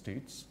housing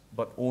estates,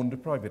 but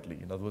owned privately.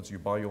 In other words, you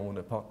buy your own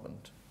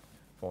apartment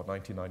for a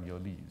 99-year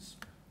lease.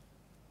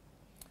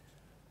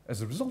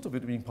 As a result of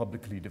it being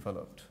publicly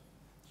developed,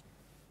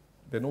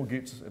 there are no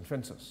gates and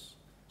fences.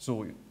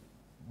 So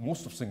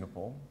most of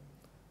Singapore,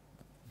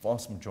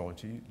 vast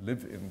majority,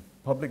 live in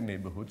public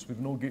neighborhoods with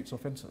no gates or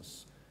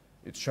fences.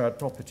 It's shared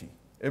property.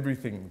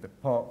 Everything, the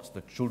parks,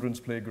 the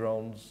children's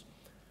playgrounds,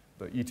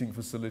 the eating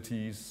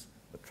facilities,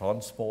 the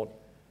transport,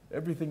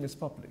 everything is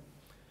public.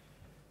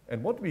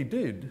 And what we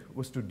did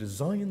was to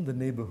design the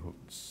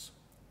neighborhoods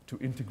to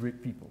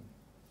integrate people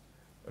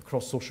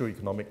across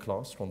socioeconomic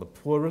class, from the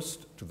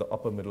poorest to the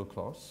upper middle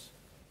class,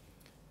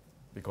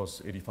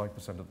 because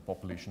 85% of the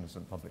population is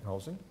in public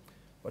housing,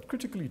 but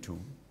critically too,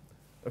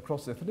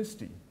 across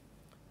ethnicity,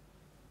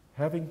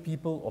 having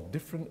people of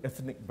different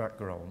ethnic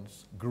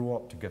backgrounds grow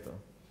up together.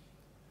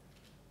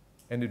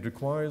 And it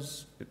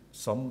requires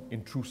some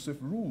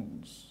intrusive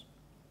rules,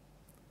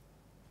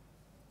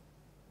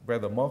 where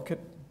the market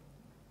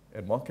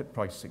and market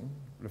pricing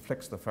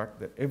reflects the fact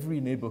that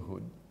every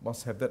neighborhood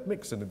must have that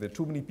mix. And if there are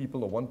too many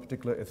people of one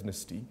particular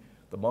ethnicity,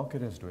 the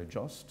market has to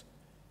adjust,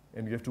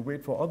 and we have to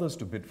wait for others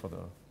to bid for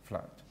the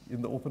flat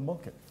in the open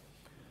market.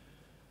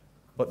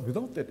 But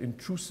without that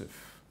intrusive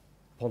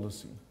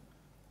policy,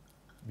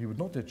 we would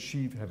not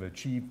have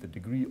achieved the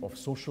degree of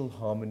social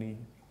harmony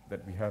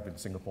that we have in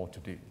Singapore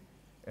today,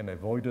 and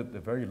avoided the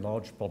very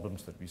large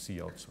problems that we see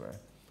elsewhere.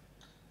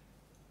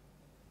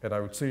 And I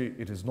would say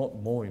it is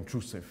not more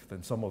intrusive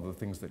than some of the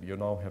things that you're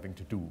now having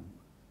to do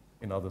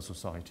in other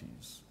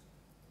societies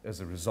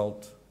as a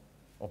result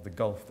of the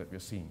gulf that we're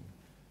seeing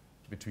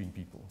between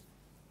people.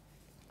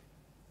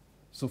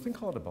 So think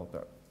hard about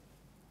that.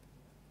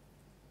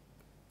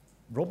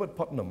 Robert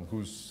Putnam,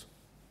 who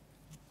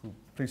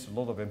placed a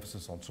lot of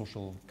emphasis on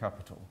social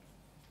capital,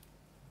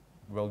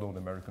 well-known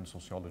American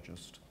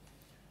sociologist,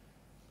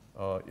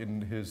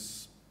 in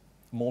his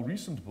more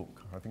recent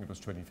book, I think it was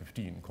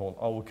 2015, called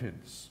Our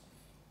Kids,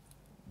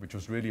 which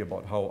was really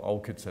about how our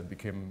kids had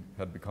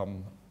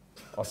become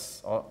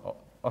us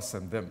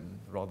and them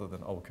rather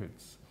than our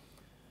kids.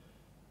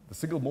 the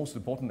single most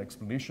important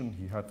explanation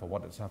he had for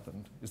what has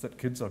happened is that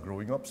kids are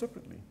growing up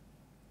separately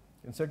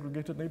in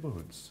segregated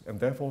neighborhoods, and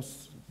therefore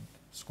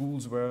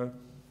schools where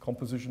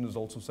composition is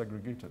also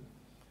segregated.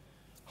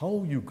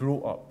 How you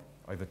grow up,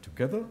 either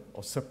together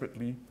or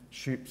separately,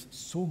 shapes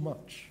so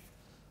much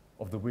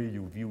of the way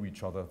you view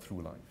each other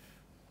through life.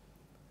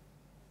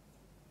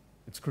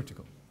 It's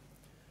critical.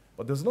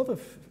 But there's another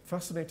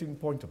fascinating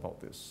point about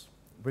this.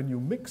 When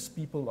you mix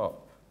people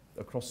up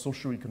across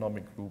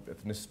socioeconomic group,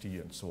 ethnicity,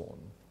 and so on,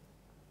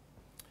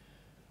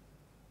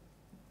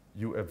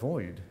 you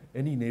avoid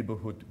any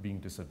neighborhood being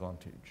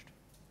disadvantaged.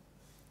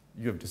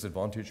 You have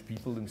disadvantaged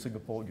people in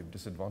Singapore, you have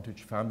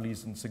disadvantaged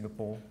families in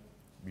Singapore.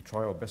 We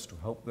try our best to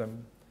help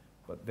them,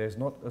 but there's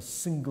not a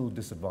single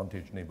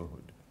disadvantaged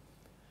neighborhood.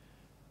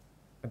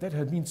 And that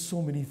had meant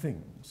so many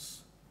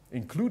things,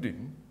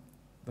 including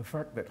the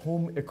fact that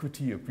home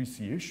equity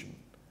appreciation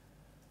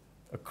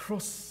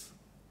across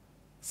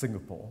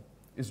Singapore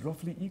is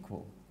roughly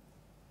equal.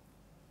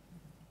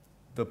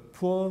 The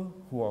poor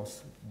who are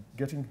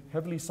getting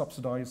heavily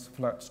subsidized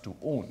flats to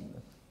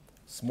own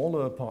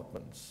smaller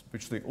apartments,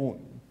 which they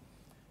own,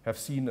 have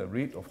seen a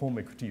rate of home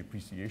equity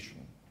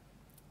appreciation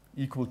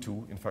equal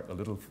to, in fact a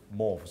little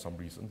more for some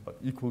reason, but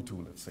equal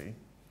to, let's say,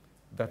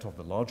 that of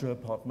the larger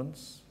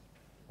apartments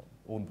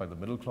owned by the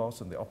middle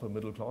class and the upper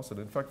middle class, and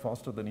in fact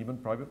faster than even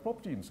private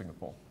property in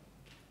Singapore.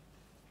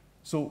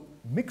 So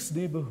mixed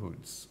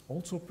neighborhoods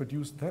also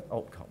produce that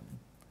outcome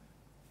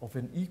of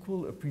an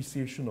equal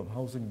appreciation of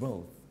housing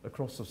wealth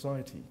across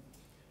society.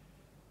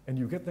 And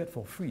you get that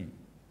for free,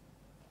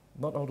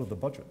 not out of the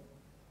budget.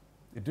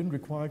 It didn't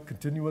require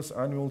continuous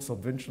annual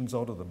subventions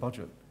out of the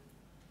budget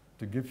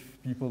to give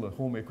people a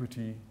home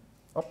equity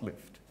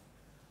uplift.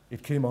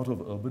 It came out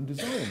of urban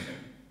design.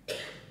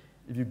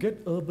 If you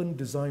get urban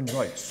design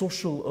right,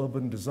 social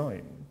urban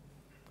design,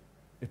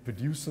 it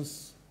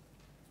produces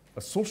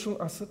a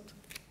social asset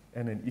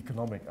and an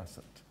economic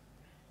asset.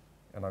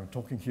 And I'm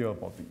talking here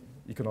about the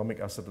economic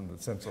asset in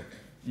the sense of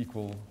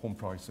equal home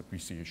price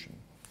appreciation.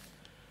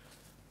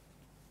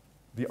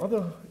 The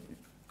other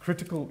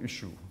critical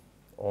issue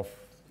of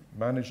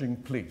managing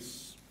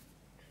place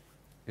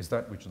is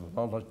that which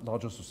the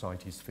larger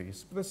societies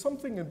face. But there's some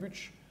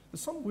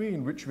way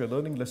in which we are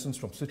learning lessons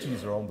from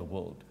cities around the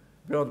world.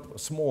 We are a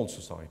small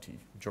society,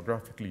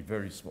 geographically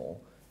very small,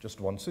 just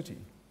one city.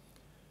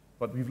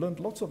 But we've learned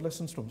lots of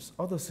lessons from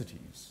other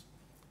cities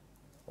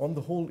on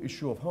the whole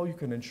issue of how you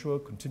can ensure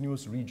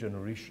continuous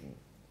regeneration.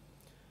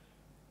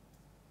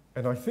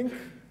 And I think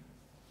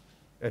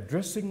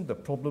addressing the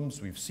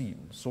problems we've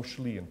seen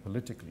socially and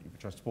politically,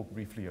 which I spoke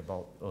briefly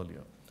about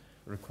earlier,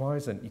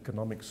 requires an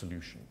economic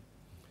solution.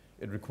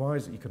 It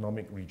requires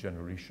economic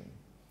regeneration.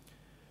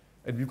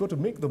 And we've got to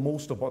make the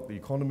most of what the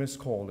economists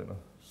call, in a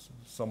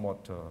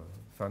somewhat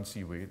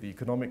fancy way, the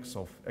economics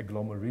of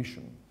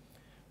agglomeration,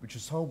 which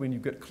is how when you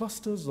get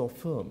clusters of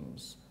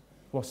firms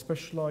who are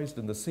specialized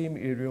in the same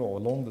area or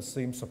along the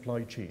same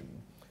supply chain,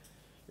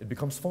 it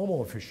becomes far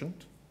more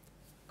efficient.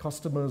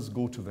 Customers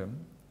go to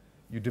them.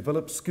 You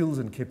develop skills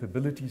and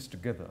capabilities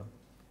together,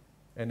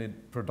 and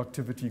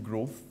productivity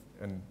growth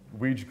and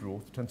wage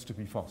growth tends to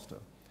be faster.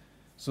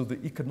 So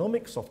the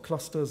economics of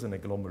clusters and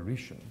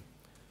agglomeration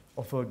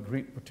offer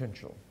great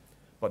potential.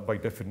 But by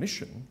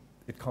definition,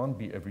 it can't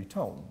be every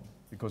town,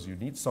 because you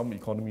need some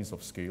economies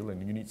of scale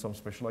and you need some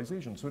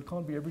specialization. So it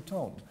can't be every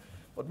town.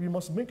 But we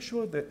must make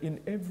sure that in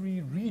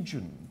every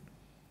region,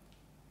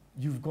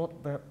 you've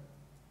got that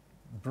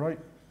bright,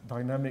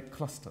 dynamic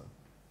cluster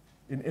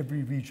in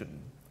every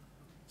region,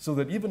 so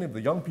that even if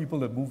the young people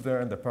that move there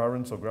and their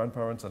parents or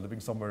grandparents are living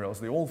somewhere else,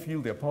 they all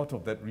feel they're part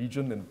of that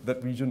region, and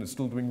that region is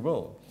still doing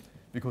well,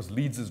 because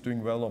Leeds is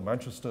doing well or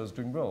Manchester is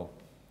doing well.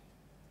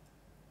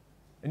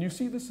 And you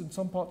see this in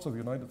some parts of the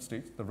United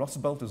States. The Rust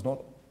Belt is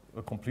not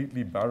a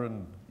completely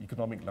barren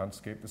economic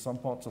landscape. There's some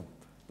parts of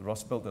the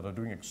Rust Belt that are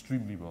doing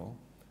extremely well.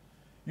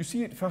 You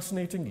see it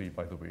fascinatingly,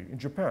 by the way, in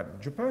Japan.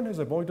 Japan has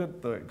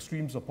avoided the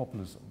extremes of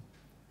populism.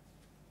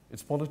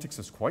 Its politics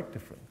is quite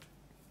different.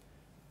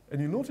 And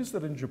you notice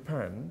that in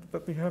Japan,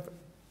 that they have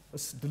a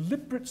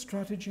deliberate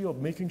strategy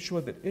of making sure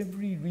that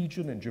every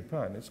region in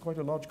Japan, it's quite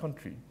a large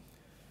country,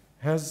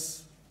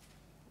 has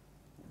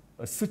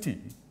a city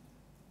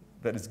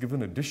that is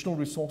given additional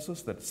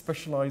resources, that is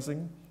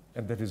specializing,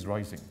 and that is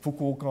rising.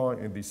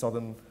 Fukuoka in the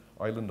southern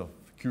island of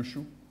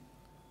Kyushu,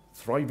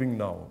 thriving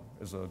now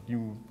as a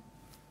new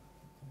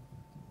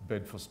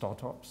bed for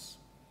startups.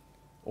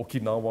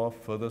 Okinawa,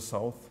 further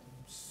south,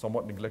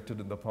 somewhat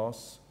neglected in the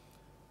past,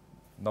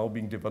 now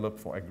being developed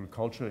for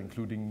agriculture,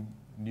 including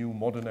new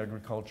modern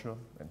agriculture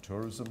and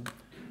tourism.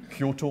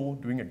 Kyoto,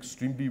 doing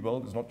extremely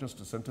well, is not just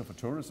a center for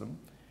tourism,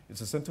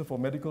 it's a center for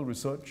medical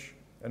research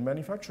and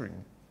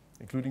manufacturing,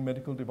 including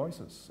medical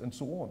devices, and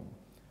so on.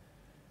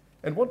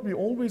 And what we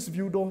always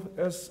viewed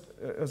as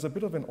a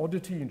bit of an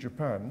oddity in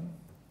Japan,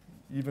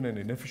 even an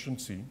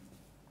inefficiency,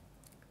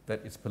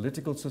 that its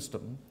political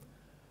system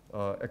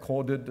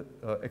accorded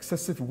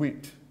excessive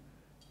weight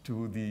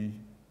to the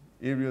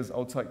areas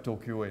outside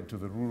Tokyo and to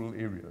the rural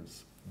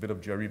areas, a bit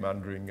of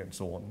gerrymandering and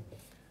so on,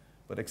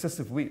 but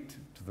excessive weight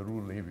to the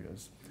rural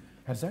areas.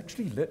 has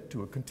actually led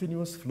to a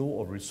continuous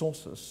flow of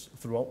resources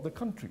throughout the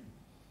country.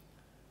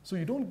 So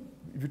if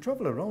you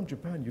travel around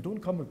Japan, you don't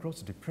come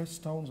across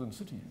depressed towns and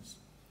cities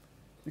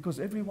because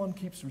everyone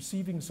keeps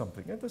receiving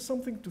something, and there's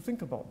something to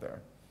think about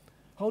there.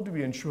 How do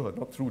we ensure,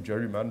 not through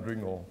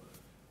gerrymandering or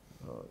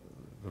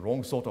the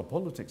wrong sort of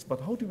politics, but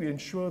how do we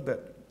ensure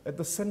that at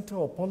the center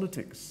of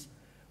politics,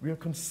 we are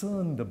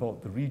concerned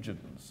about the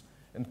regions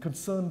and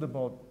concerned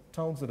about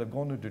towns that have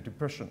gone into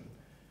depression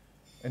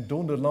and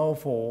don't allow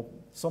for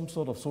some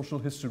sort of social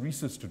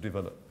hysteresis to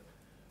develop,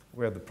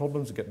 where the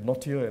problems get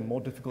knottier and more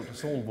difficult to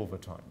solve over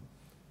time.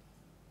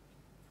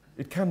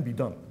 It can be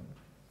done.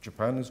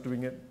 Japan is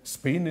doing it.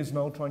 Spain is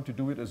now trying to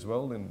do it as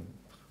well in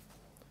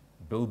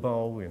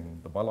Bilbao, in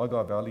the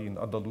Malaga Valley, in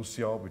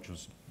Andalusia, which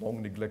was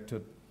long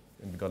neglected,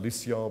 in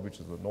Galicia, which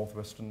is the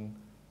northwestern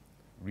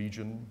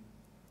region.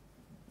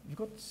 You've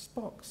got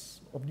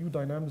sparks of new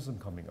dynamism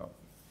coming up.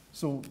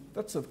 So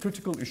that's a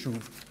critical issue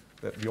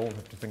that we all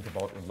have to think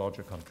about in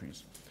larger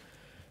countries.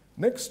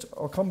 Next,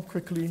 I'll come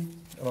quickly,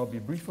 and I'll be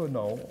briefer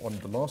now, on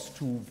the last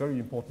two very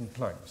important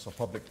planks of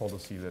public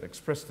policy that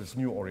express this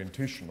new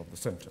orientation of the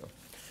center.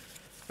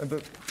 And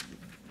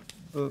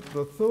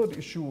the third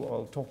issue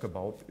I'll talk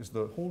about is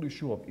the whole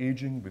issue of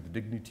aging with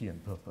dignity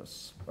and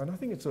purpose. And I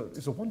think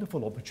it's a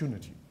wonderful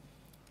opportunity.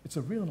 It's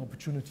a real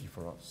opportunity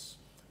for us.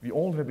 We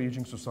all have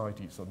aging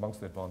societies amongst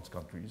the advanced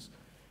countries,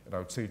 and I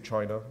would say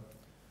China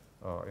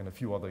and a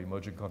few other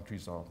emerging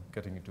countries are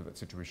getting into that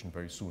situation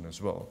very soon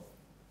as well.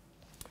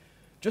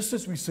 Just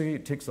as we say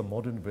it takes a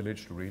modern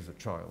village to raise a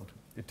child,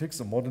 it takes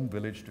a modern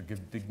village to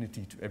give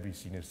dignity to every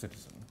senior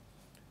citizen.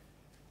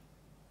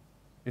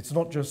 It's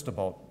not just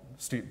about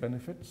state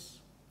benefits,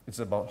 it's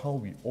about how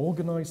we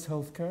organize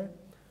healthcare,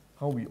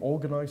 how we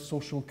organize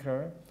social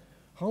care,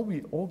 how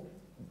we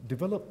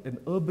develop an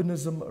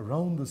urbanism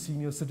around the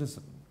senior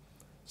citizen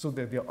so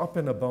that they're up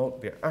and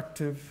about, they're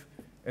active,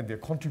 and they're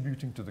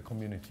contributing to the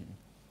community.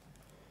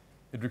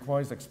 It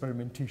requires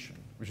experimentation,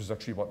 which is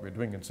actually what we're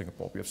doing in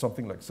Singapore. We have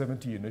something like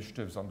 70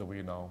 initiatives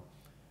underway now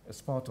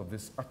as part of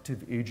this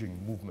active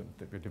aging movement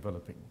that we're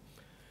developing.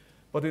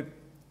 But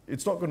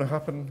it's not going to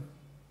happen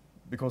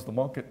because the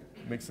market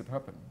makes it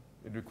happen.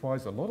 It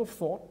requires a lot of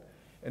thought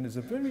and is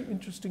a very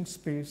interesting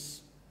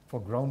space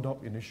for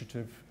ground-up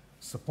initiative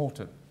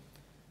supported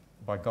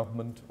by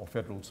government or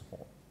federal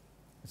support.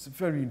 It's a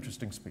very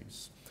interesting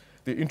space.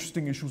 There are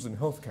interesting issues in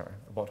healthcare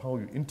about how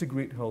you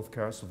integrate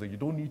healthcare so that you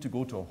don't need to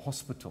go to a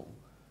hospital,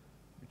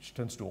 which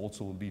tends to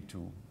also lead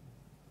to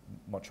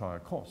much higher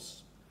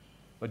costs.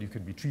 But you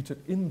can be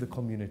treated in the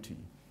community,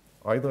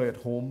 either at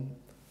home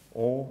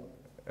or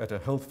at a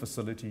health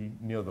facility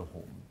near the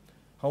home.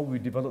 How we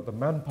develop the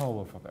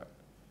manpower for that,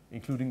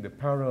 including the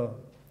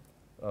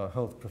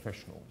para-health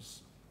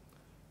professionals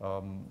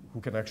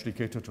who can actually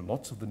cater to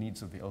lots of the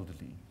needs of the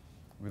elderly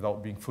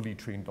without being fully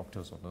trained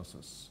doctors or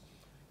nurses.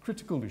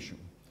 Critical issue.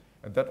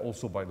 And that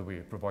also, by the way,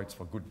 provides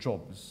for good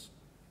jobs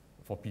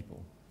for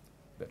people.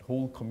 That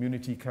whole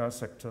community care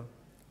sector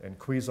and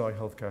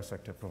quasi-healthcare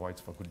sector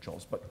provides for good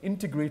jobs. But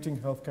integrating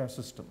healthcare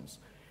systems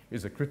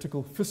is a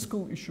critical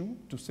fiscal issue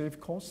to save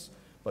costs,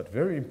 but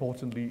very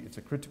importantly, it's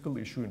a critical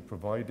issue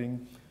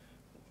in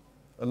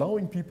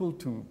allowing people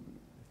to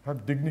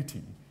have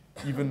dignity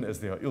even as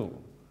they are ill,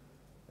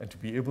 and to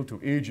be able to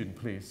age in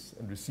place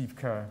and receive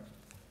care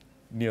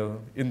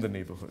in the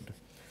neighborhood.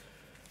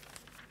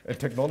 And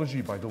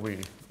technology, by the way,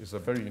 is a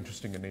very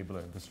interesting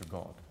enabler in this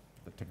regard.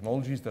 The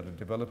technologies that are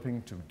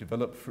developing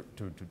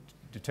to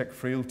detect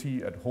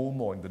frailty at home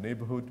or in the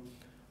neighborhood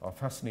are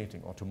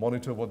fascinating, or to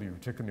monitor whether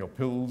you've taken your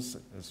pills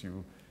as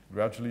you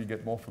gradually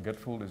get more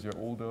forgetful as you're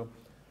older,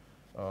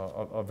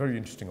 are very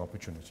interesting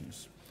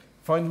opportunities.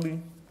 Finally,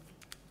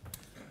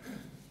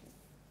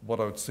 what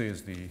I would say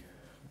is the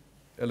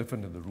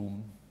elephant in the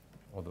room,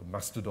 or the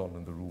mastodon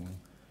in the room,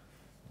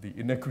 the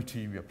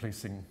inequity we are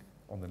placing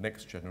on the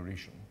next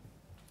generation.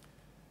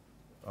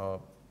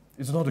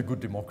 It's not a good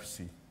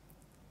democracy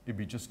if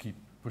we just keep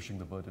pushing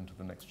the burden to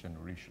the next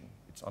generation.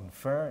 It's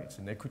unfair, it's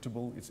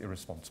inequitable, it's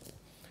irresponsible.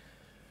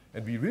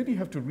 And we really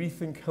have to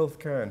rethink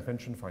healthcare and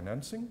pension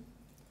financing,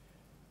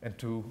 and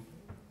to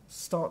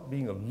start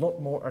being a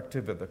lot more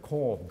active at the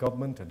core of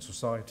government and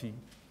society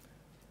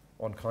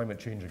on climate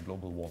change and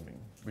global warming,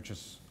 which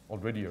is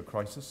already a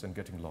crisis and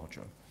getting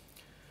larger.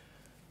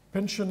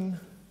 Pension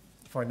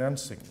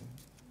financing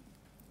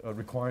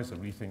requires a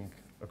rethink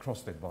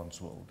across the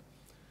advanced world.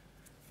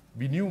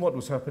 We knew what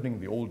was happening in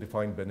the old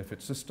defined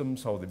benefit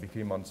systems, how they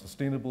became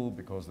unsustainable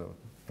because the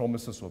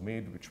promises were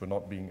made which were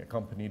not being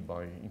accompanied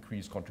by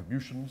increased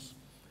contributions,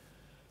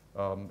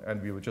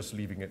 and we were just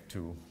leaving it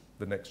to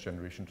the next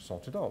generation to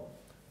sort it out.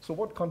 So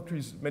what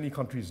many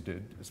countries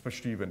did,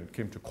 especially when it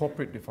came to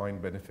corporate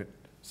defined benefit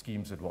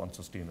schemes that were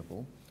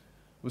unsustainable,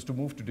 was to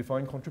move to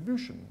defined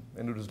contribution,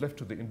 and it was left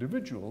to the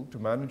individual to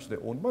manage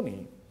their own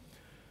money.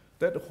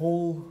 That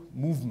whole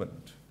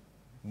movement,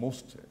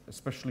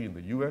 especially in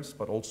the US,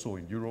 but also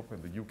in Europe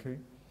and the UK,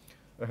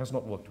 has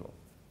not worked well.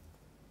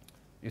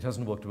 It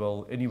hasn't worked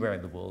well anywhere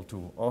in the world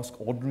to ask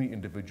ordinary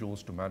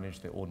individuals to manage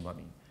their own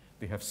money.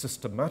 They have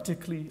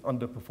systematically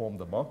underperformed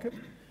the market,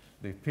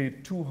 They've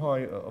paid too high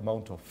an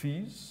amount of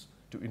fees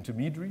to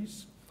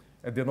intermediaries,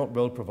 and they're not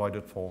well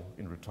provided for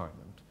in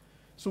retirement.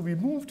 So we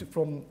moved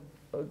from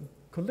a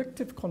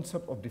collective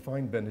concept of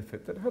defined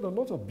benefit that had a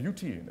lot of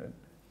beauty in it,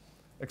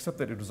 except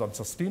that it was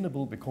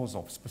unsustainable because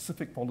of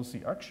specific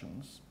policy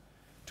actions,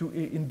 to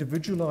an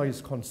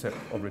individualized concept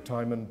of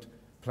retirement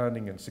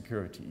planning and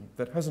security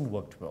that hasn't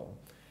worked well.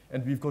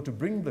 And we've got to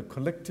bring the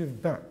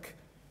collective back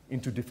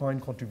into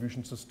defined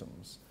contribution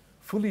systems,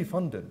 fully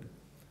funded,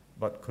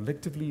 but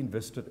collectively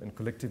invested and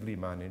collectively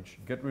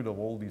managed, get rid of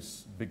all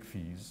these big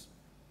fees,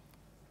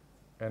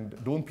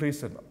 and don't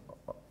place an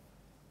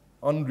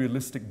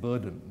unrealistic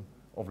burden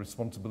of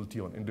responsibility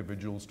on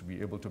individuals to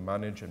be able to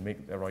manage and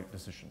make the right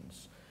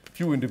decisions.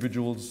 Few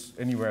individuals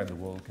anywhere in the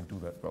world can do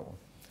that well.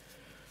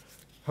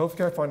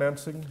 Healthcare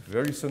financing,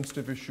 very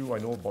sensitive issue. I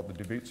know about the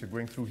debates you're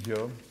going through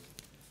here,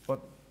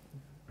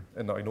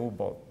 and I know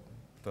about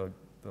the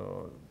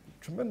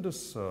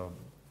tremendous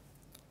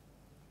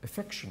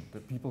affection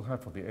that people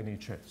have for the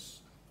NHS,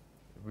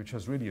 which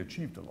has really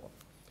achieved a lot.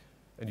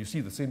 And you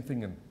see the same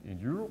thing in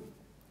Europe,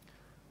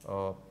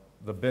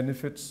 the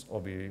benefits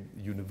of a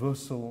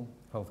universal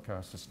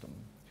healthcare system.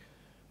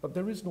 But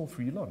there is no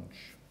free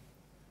lunch.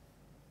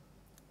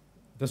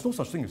 There's no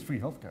such thing as free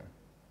healthcare.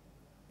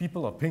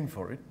 People are paying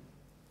for it,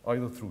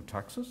 either through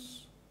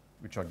taxes,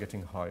 which are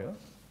getting higher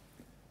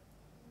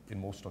in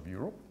most of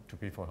Europe to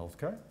pay for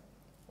healthcare,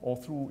 or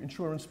through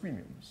insurance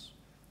premiums.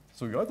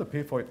 So you either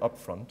pay for it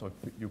upfront, or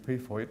you pay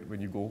for it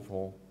when you go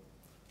for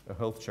a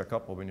health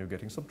checkup or when you're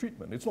getting some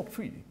treatment. It's not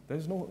free.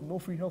 There's no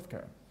free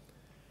healthcare.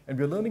 And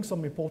we're learning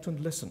some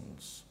important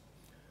lessons.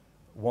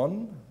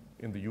 One,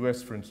 in the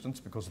US, for instance,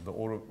 because of the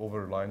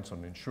over-reliance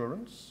on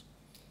insurance,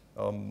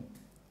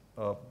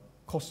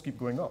 costs keep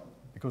going up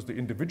because the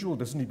individual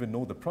doesn't even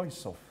know the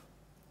price of,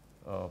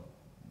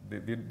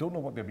 they don't know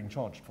what they're being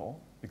charged for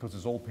because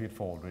it's all paid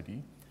for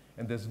already.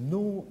 And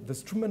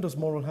there's tremendous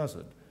moral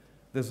hazard.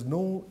 There's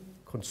no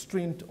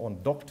constraint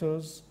on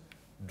doctors,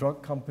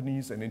 drug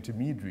companies, and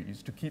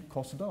intermediaries to keep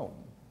costs down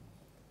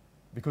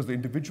because the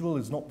individual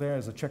is not there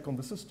as a check on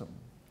the system.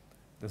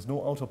 There's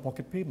no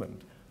out-of-pocket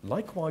payment.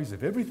 Likewise,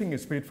 if everything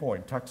is paid for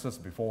in taxes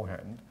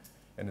beforehand,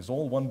 and it's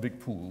all one big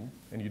pool,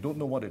 and you don't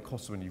know what it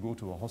costs when you go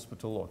to a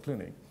hospital or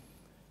clinic,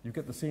 you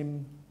get the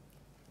same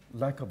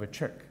lack of a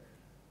check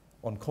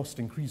on cost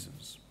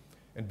increases.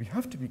 And we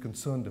have to be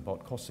concerned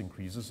about cost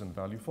increases and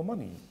value for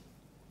money.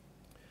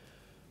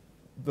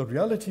 The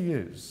reality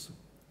is,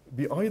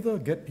 we either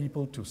get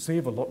people to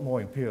save a lot more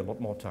and pay a lot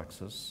more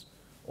taxes,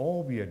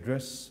 or we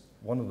address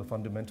one of the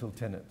fundamental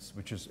tenets,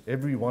 which is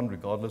everyone,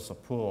 regardless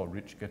of poor or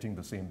rich, getting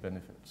the same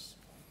benefits.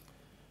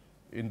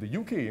 In the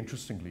UK,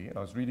 interestingly, and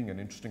I was reading an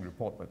interesting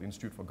report by the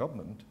Institute for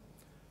Government,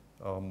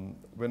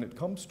 when it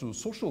comes to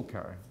social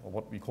care, or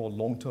what we call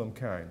long-term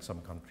care in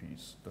some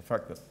countries, the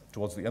fact that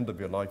towards the end of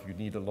your life you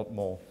need a lot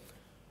more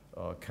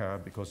care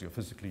because you're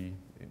physically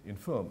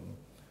infirm.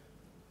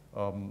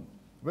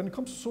 When it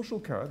comes to social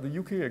care, the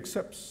UK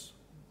accepts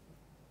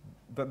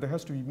that there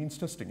has to be means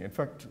testing. In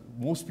fact,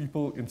 most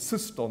people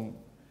insist on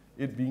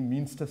it being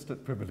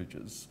means-tested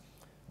privileges,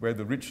 where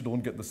the rich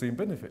don't get the same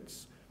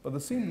benefits. But the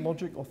same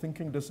logic or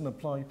thinking doesn't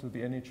apply to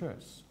the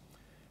NHS.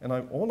 And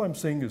all I'm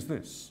saying is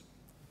this: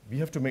 we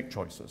have to make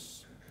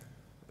choices.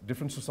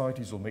 Different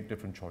societies will make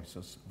different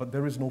choices, but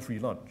there is no free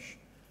lunch.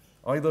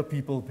 Either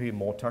people pay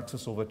more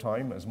taxes over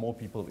time as more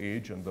people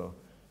age and the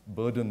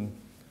burden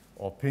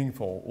of paying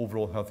for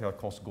overall healthcare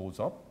costs goes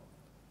up,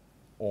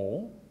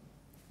 or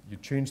you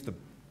change the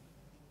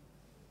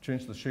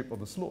shape of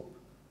the slope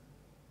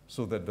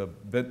so that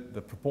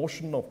the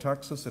proportion of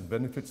taxes and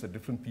benefits that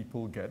different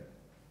people get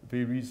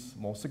varies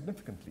more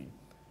significantly.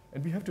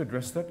 And we have to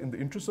address that in the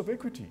interest of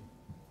equity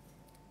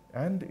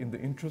and in the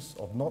interest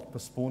of not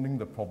postponing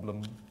the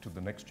problem to the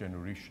next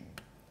generation,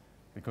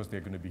 because there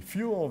are going to be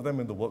fewer of them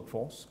in the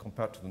workforce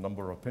compared to the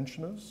number of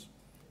pensioners,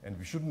 and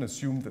we shouldn't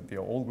assume that they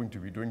are all going to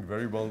be doing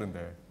very well in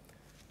their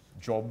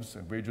jobs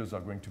and wages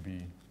are going to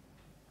be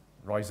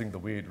rising the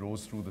way it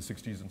rose through the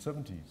 60s and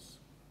 70s.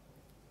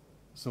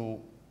 So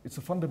it's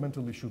a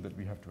fundamental issue that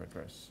we have to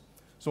address.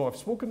 So I've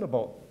spoken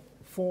about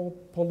 4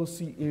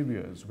 policy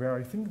areas where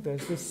I think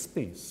there's this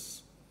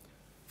space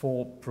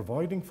for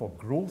providing for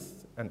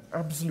growth and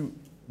absolute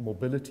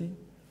mobility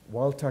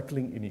while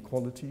tackling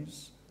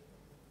inequalities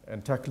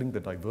and tackling the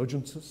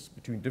divergences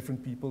between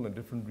different people and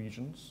different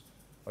regions.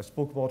 I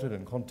spoke about it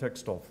in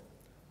context of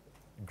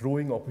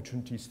growing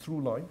opportunities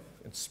through life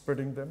and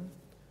spreading them.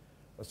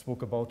 I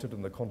spoke about it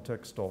in the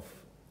context of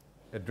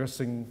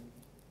addressing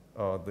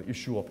the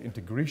issue of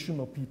integration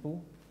of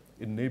people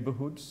in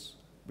neighborhoods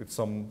with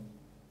some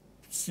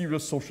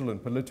serious social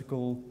and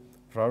political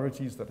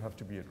priorities that have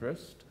to be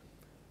addressed,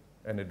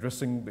 and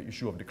addressing the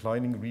issue of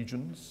declining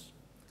regions.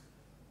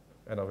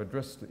 And I've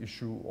addressed the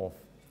issue of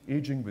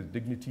aging with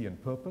dignity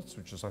and purpose,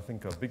 which is, I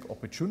think, a big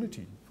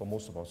opportunity for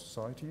most of our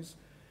societies.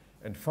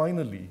 And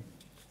finally,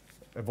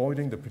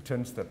 avoiding the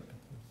pretense that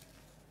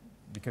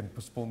we can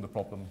postpone the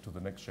problem to the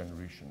next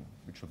generation,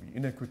 which will be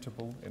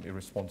inequitable and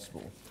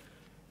irresponsible.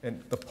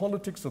 And the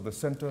politics of the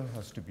center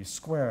has to be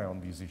square on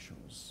these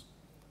issues.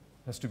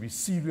 has to be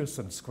serious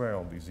and square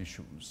on these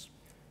issues.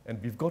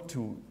 And we've got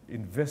to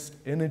invest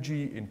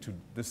energy into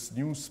this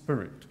new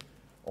spirit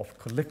of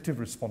collective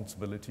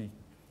responsibility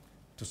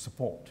to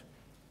support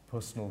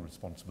personal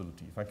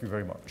responsibility. Thank you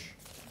very much.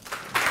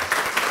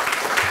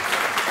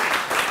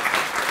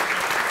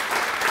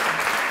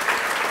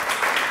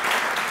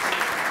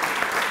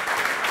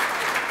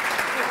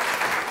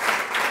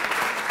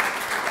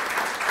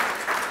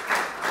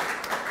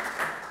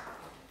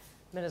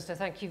 Minister,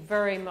 thank you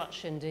very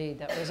much indeed.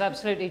 That was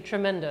absolutely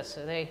tremendous.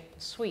 A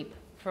sweep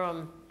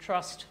from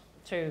trust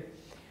to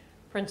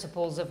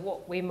principles of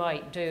what we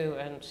might do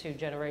and to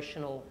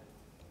generational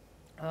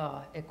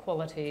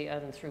equality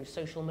and through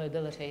social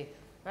mobility.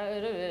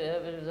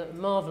 A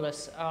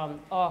marvelous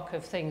arc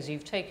of things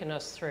you've taken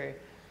us through.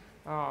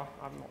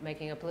 I'm not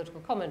making a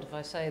political comment if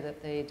I say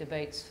that the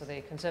debates for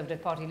the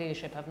Conservative Party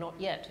leadership have not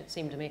yet, it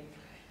seemed to me,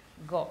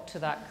 got to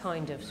that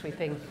kind of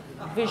sweeping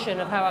vision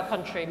of how our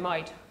country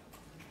might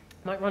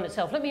run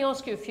itself. Let me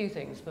ask you a few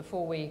things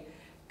before we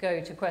go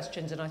to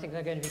questions, and I think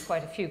there are going to be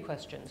quite a few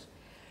questions.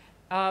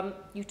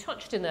 You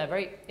touched in there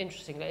very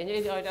interestingly, and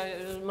it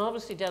was a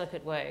marvellously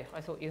delicate way, I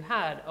thought you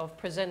had, of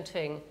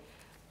presenting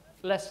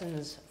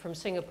lessons from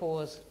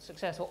Singapore's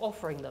success or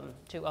offering them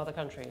to other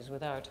countries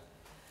without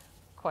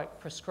quite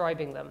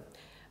prescribing them.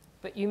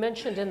 But you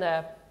mentioned in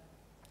there,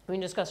 I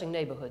mean, discussing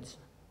neighborhoods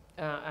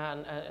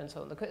and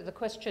so on, the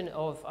question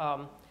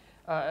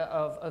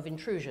of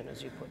intrusion,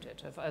 as you put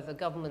it, of the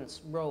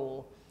government's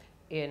role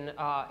in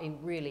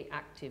really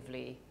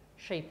actively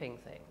shaping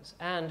things.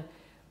 And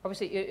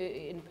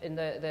obviously, in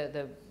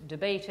the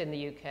debate in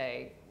the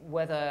UK,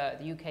 whether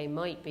the UK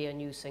might be a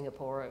new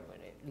Singapore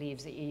when it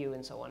leaves the EU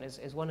and so on,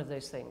 is one of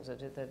those things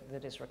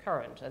that is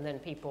recurrent. And then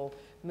people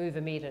move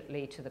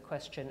immediately to the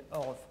question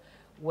of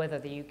whether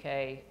the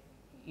UK,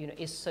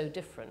 is so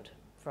different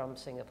from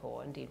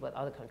Singapore, indeed, whether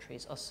other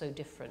countries are so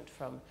different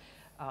from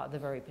the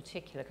very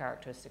particular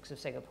characteristics of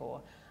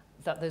Singapore,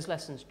 that those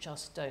lessons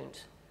just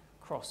don't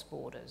cross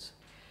borders.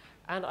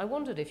 And I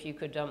wondered if you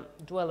could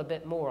dwell a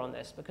bit more on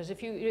this, because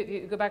if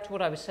you go back to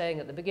what I was saying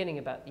at the beginning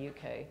about the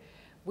UK,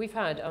 we've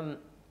had,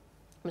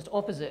 almost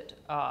opposite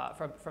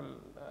from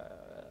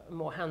a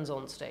more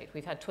hands-on state,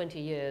 we've had 20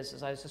 years,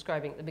 as I was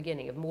describing at the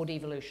beginning, of more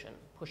devolution,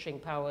 pushing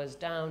powers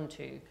down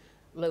to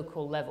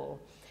local level,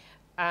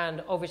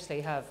 and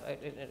obviously have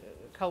a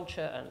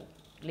culture and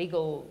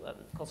legal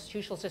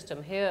constitutional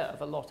system here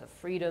of a lot of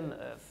freedom,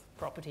 of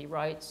property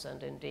rights,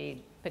 and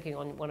indeed, picking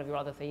on one of your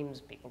other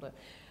themes, people to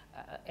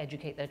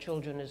educate their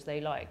children as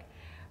they like.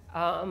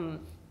 And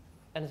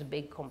it's a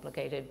big,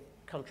 complicated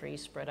country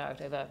spread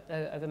out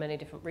over many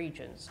different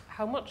regions.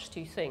 How much do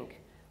you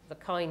think the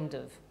kind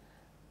of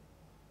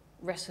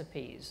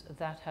recipes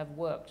that have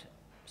worked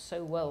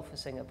so well for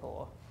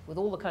Singapore, with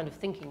all the kind of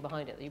thinking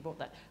behind it that you brought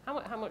that,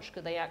 how much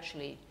could they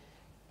actually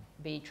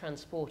be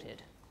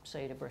transported,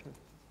 say, to Britain?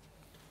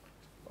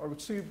 I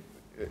would say,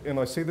 and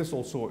I say this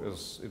also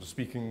as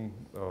speaking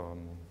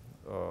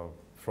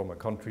from a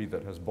country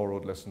that has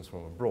borrowed lessons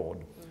from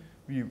abroad,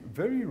 we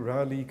very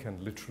rarely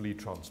can literally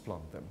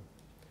transplant them.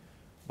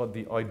 But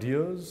the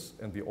ideas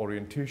and the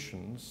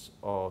orientations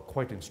are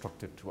quite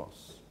instructive to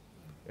us.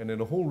 And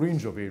in a whole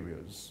range of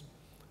areas,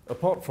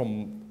 apart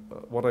from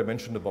what I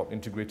mentioned about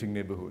integrating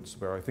neighborhoods,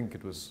 where I think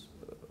it was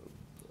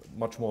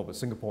much more of a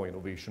Singapore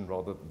innovation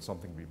rather than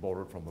something we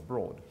borrowed from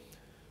abroad.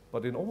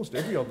 But in almost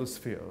every other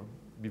sphere,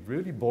 we've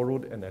really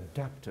borrowed and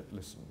adapted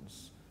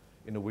lessons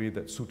in a way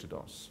that suited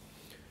us.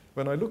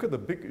 When I look at the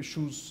big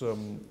issues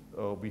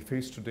we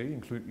face today,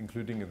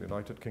 including in the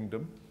United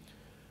Kingdom,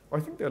 I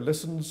think there are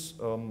lessons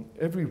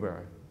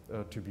everywhere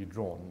to be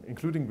drawn,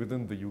 including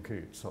within the UK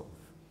itself.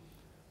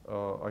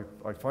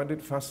 I find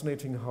it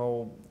fascinating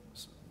how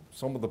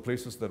some of the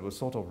places that were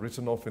sort of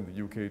written off in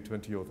the UK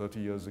 20 or 30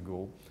 years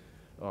ago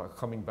are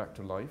coming back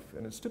to life,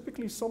 and it's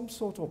typically some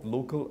sort of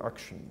local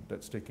action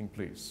that's taking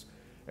place.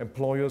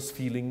 Employers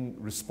feeling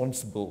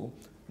responsible,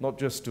 not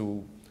just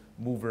to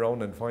move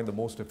around and find the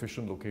most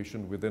efficient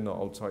location within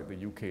or outside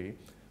the UK,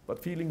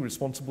 but feeling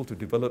responsible to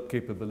develop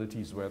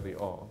capabilities where they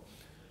are.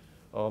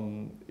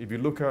 If you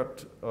look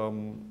at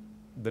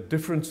the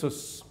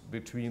differences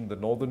between the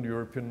Northern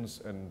Europeans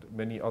and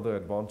many other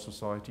advanced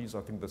societies,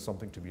 I think there's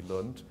something to be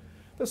learned.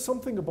 There's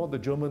something about the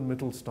German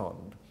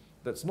Mittelstand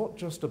that's not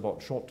just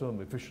about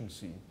short-term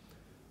efficiency,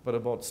 but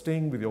about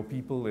staying with your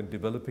people and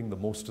developing the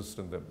mostest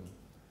in them.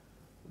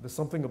 There's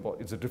something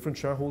about, it's a different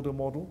shareholder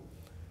model,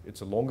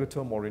 it's a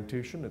longer-term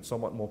orientation, it's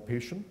somewhat more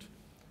patient,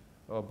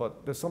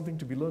 but there's something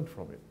to be learned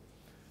from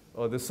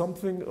it. There's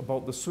something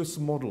about the Swiss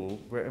model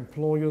where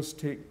employers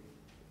take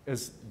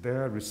as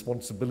their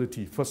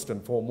responsibility first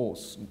and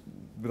foremost,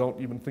 without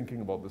even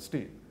thinking about the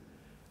state,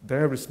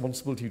 their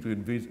responsibility to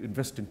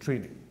invest in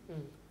training.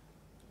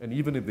 And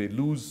even if they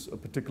lose a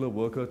particular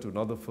worker to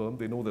another firm,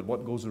 they know that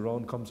what goes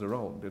around comes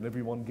around and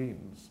everyone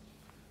gains.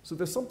 So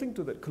there's something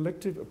to that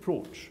collective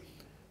approach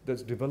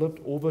that's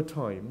developed over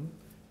time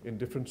in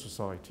different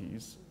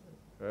societies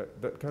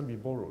that can be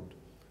borrowed.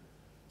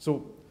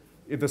 So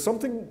if there's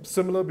something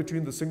similar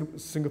between the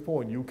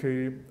Singapore and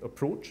UK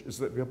approach, is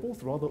that we are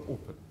both rather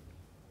open.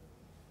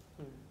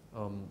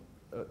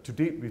 To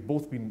date, we've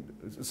both been,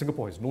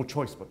 Singapore has no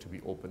choice but to be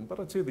open, but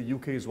I'd say the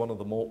UK is one of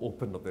the more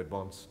open of the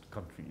advanced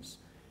countries.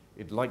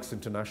 It likes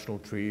international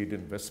trade,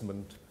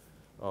 investment.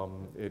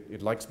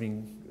 It likes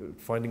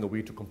finding a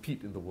way to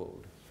compete in the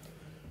world.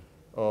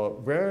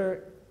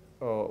 Where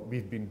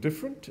we've been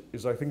different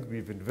is I think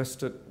we've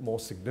invested more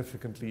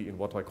significantly in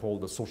what I call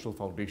the social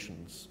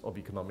foundations of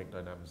economic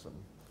dynamism.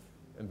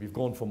 And we've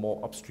gone for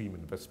more upstream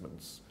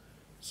investments.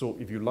 So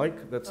if you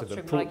like, that's an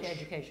approach. Like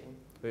education.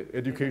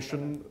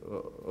 Education,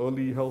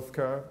 early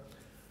healthcare,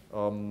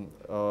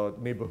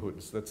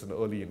 neighborhoods, that's an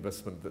early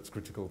investment that's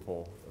critical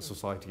for a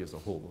society as a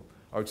whole.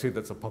 I would say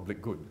that's a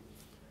public good.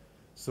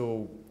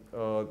 So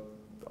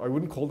I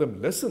wouldn't call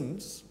them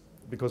lessons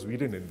because we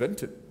didn't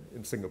invent it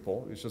in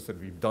Singapore. It's just that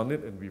we've done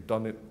it and we've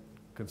done it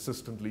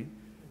consistently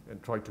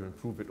and tried to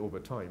improve it over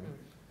time.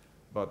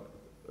 But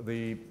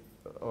the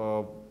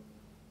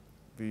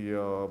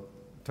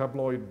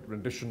tabloid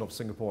rendition of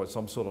Singapore as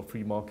some sort of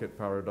free market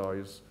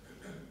paradise,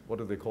 what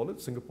do they call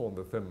it? Singapore on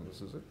the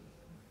Thames, is it?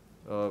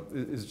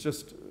 Is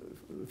just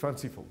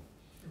fanciful.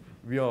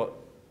 We are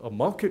a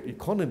market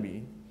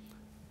economy,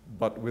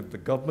 but with the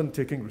government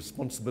taking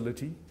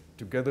responsibility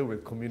together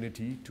with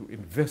community to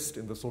invest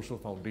in the social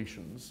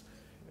foundations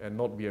and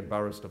not be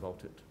embarrassed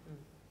about it.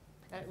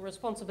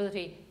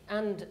 Responsibility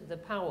and the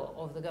power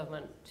of the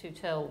government to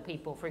tell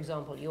people, for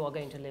example, you are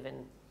going to live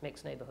in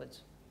mixed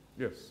neighborhoods.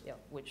 Yes. Yeah,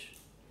 which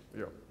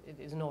yeah. It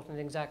is not an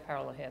exact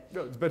parallel here.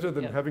 Yeah, it's better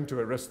than having to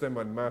arrest them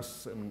en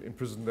masse and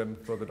imprison them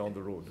further down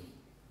the road.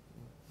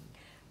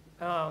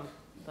 The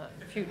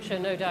future,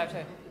 no doubt,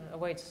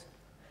 awaits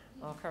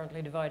our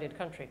currently divided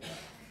country.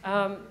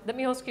 Let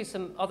me ask you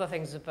some other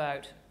things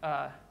about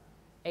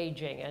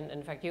aging. And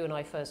in fact, you and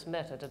I first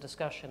met at a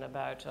discussion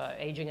about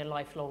aging and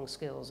lifelong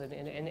skills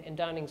in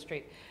Downing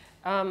Street.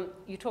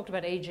 You talked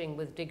about aging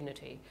with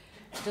dignity.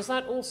 Does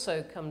that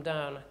also come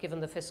down,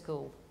 given the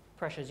fiscal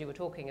pressures you were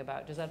talking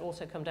about, does that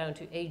also come down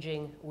to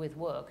aging with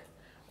work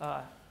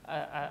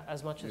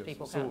as much as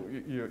people can? So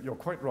you're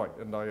quite right,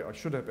 and I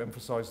should have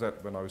emphasized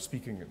that when I was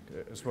speaking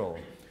as well.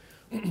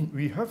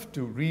 We have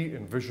to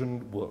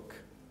re-envision work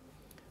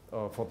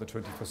for the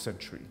 21st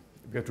century.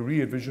 We have to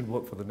re-envision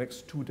work for the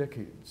next 2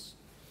 decades.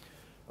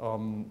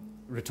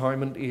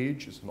 Retirement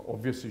age is an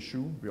obvious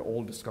issue. We're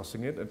all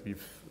discussing it, and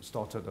we've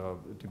started a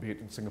debate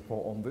in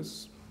Singapore on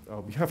this.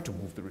 We have to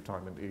move the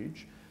retirement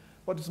age.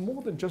 But it's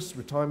more than just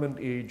retirement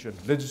age and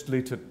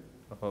legislated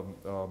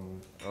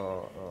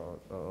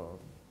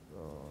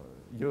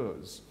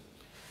years.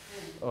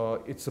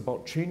 It's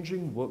about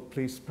changing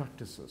workplace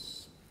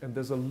practices. And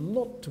there's a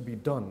lot to be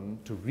done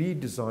to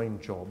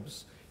redesign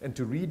jobs and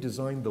to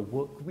redesign the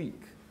work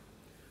week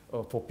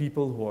for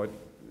people who are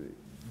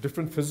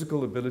different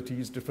physical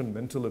abilities, different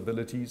mental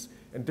abilities,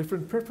 and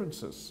different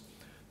preferences.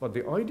 But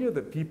the idea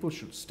that people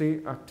should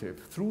stay active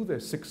through their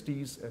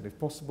 60s and if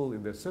possible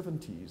in their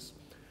 70s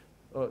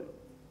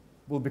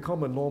will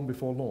become a norm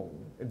before long,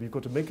 and we've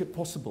got to make it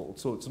possible.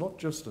 So it's not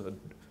just a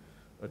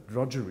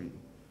drudgery,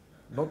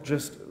 not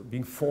just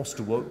being forced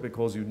to work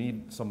because you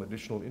need some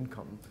additional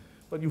income,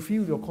 but you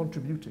feel you're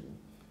contributing,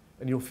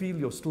 and you feel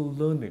you're still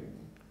learning.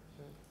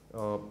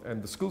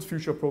 And the Skills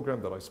Future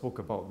program that I spoke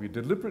about, we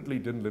deliberately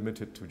didn't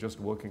limit it to just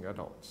working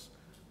adults.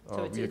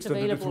 So it's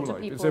available to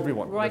people. It's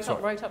everyone. Right up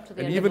to the end of life.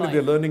 And even if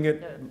they're learning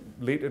it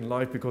late in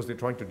life because they're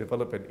trying to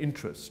develop an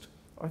interest,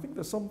 I think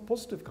there's some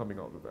positive coming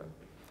out of that.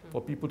 For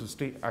people to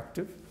stay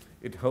active,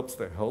 it helps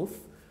their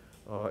health,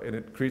 and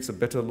it creates a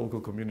better local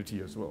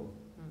community as well.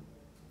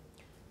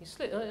 You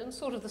slid, and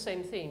sort of the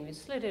same theme, you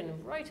slid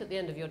in right at the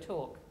end of your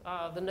talk,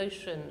 the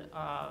notion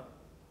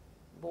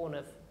born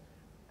of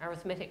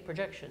arithmetic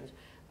projections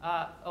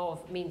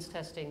of means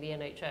testing the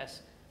NHS.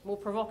 More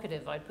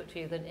provocative, I'd put to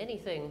you, than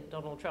anything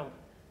Donald Trump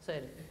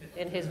said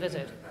in his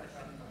visit.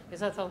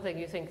 Is that something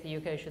you think the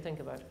UK should think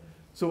about?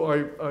 So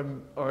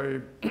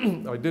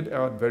I did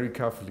add very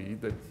carefully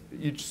that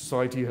each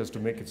society has to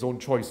make its own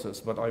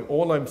choices, but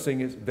all I'm saying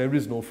is there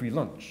is no free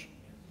lunch.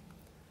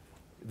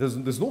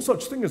 There's no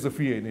such thing as a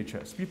free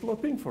NHS. People are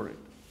paying for it.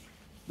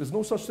 There's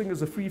no such thing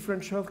as a free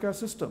French healthcare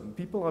system.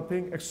 People are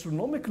paying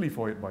astronomically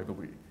for it, by the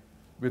way,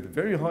 with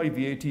very high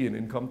VAT and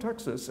income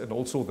taxes, and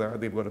also there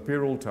they've got a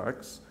payroll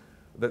tax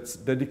that's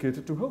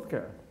dedicated to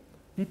healthcare.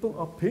 People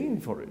are paying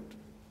for it.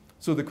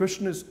 So the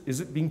question is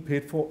it being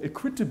paid for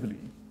equitably?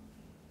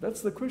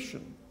 That's the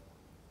question.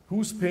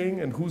 Who's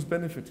paying and who's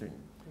benefiting?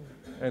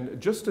 And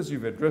just as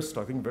you've addressed,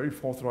 I think very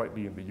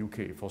forthrightly in the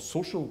UK, for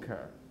social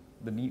care,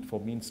 the need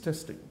for means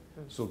testing,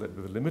 so that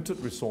with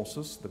limited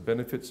resources, the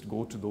benefits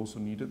go to those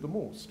who need it the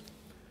most.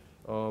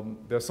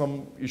 There are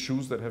some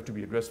issues that have to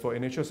be addressed for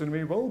NHS. It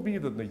may well be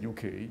that in the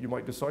UK, you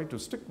might decide to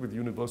stick with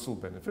universal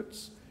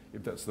benefits,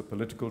 if that's the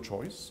political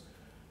choice,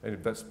 and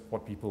if that's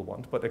what people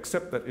want, but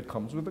accept that it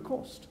comes with a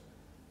cost.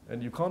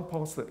 And you can't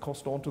pass that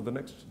cost on to the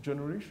next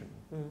generation.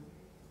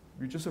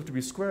 You just have to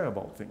be square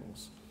about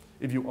things.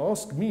 If you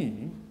ask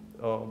me,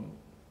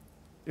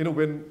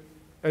 when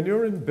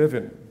Aneurin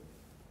Bevan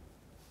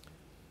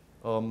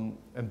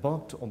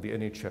embarked on the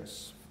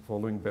NHS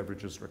following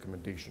Beveridge's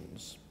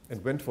recommendations,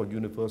 and went for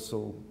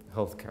universal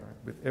healthcare,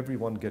 with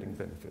everyone getting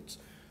benefits.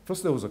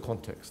 First, there was a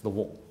context, the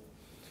war.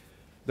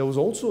 There was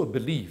also a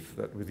belief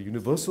that with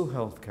universal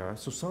healthcare,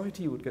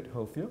 society would get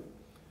healthier,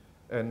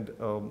 and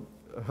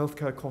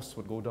healthcare costs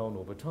would go down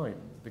over time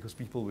because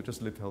people would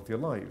just live healthier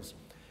lives.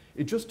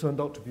 It just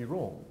turned out to be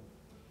wrong.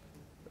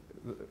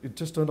 It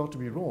just turned out to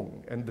be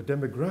wrong, and the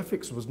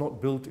demographics was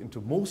not built into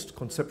most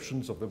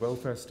conceptions of the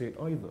welfare state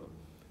either.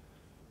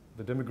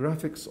 The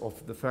demographics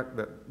of the fact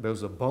that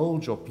there's a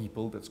bulge of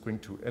people that's going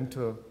to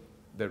enter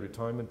their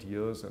retirement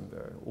years and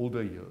their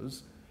older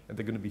years, and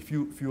there are going to be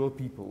fewer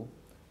people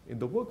in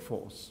the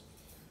workforce.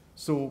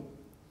 So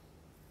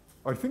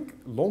I think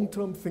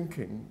long-term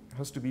thinking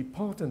has to be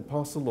part and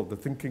parcel of the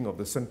thinking of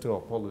the center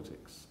of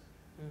politics,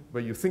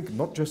 where you think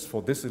not just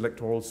for this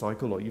electoral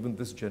cycle or even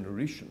this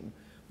generation,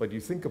 but you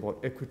think about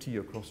equity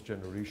across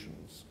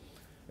generations.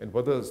 And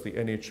whether it's the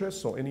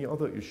NHS or any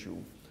other issue,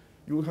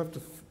 you will have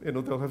to,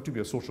 there'll have to be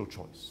a social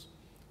choice.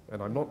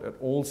 And I'm not at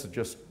all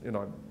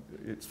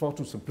it's far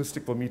too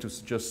simplistic for me to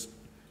suggest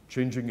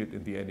changing it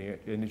in the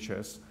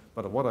NHS,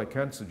 but what I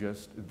can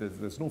suggest is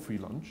there's no free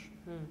lunch,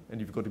 and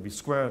you've got to be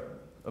square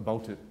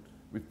about it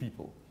with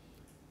people.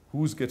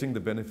 Who's getting the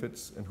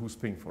benefits and who's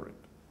paying for it?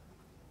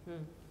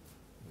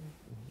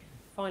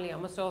 Finally, I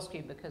must ask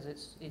you, because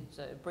it's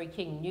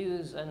breaking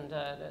news, and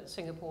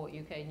Singapore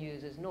UK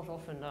news is not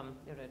often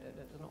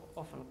does not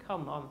often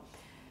come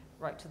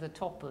right to the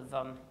top of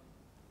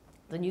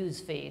the news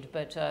feed.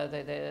 But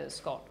the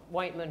Scott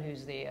Whiteman,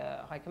 who's the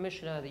High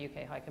Commissioner, the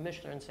UK High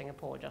Commissioner in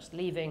Singapore, just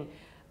leaving,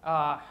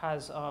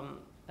 has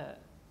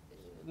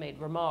made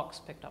remarks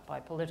picked up by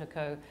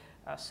Politico,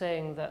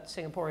 saying that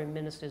Singaporean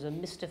ministers are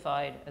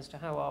mystified as to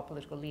how our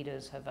political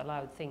leaders have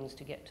allowed things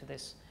to get to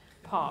this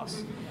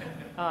pass.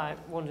 I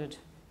wondered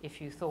if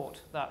you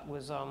thought that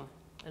was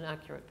an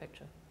accurate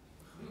picture.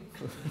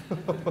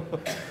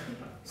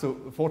 So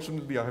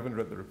fortunately, I haven't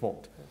read the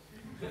report.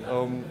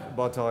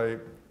 But I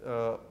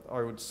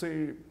would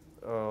say,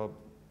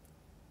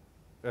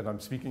 and I'm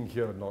speaking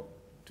here not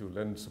to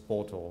lend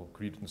support or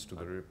credence to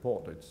the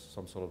report, it's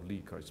some sort of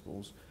leak, I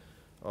suppose.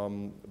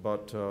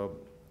 But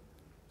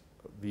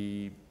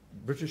the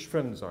British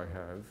friends I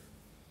have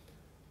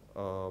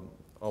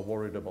are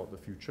worried about the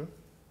future.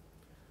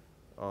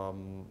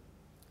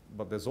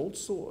 But there's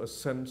also a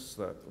sense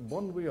that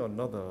one way or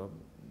another,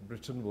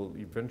 Britain will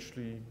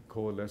eventually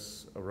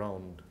coalesce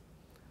around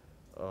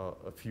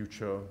a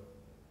future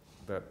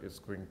that is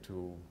going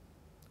to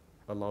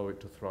allow it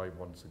to thrive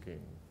once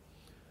again.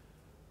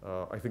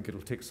 I think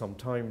it'll take some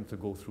time to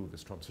go through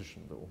this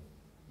transition, though,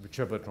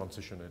 whichever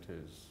transition it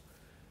is.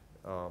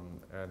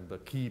 And the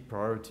key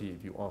priority,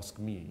 if you ask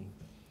me,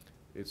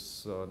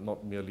 is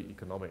not merely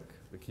economic.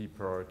 The key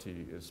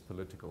priority is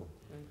political.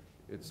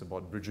 It's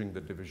about bridging the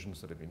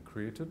divisions that have been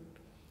created.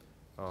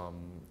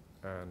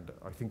 And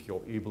I think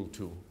you're able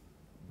to,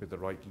 with the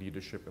right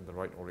leadership and the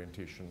right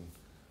orientation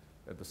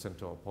at the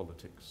center of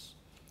politics.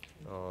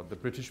 The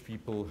British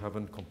people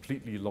haven't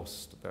completely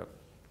lost that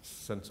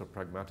sense of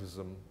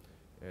pragmatism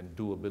and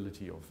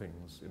doability of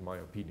things, in my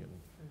opinion.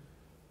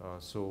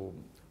 So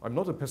I'm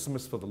not a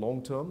pessimist for the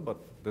long term, but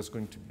there's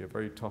going to be a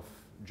very tough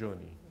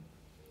journey.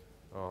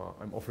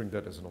 I'm offering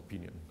that as an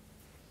opinion.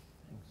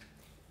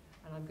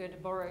 And I'm going to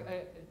borrow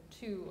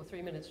 2 or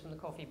 3 minutes from the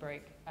coffee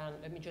break, and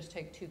let me just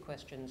take 2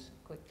 questions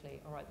quickly.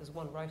 All right, there's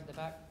one right at the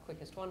back,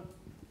 quickest one.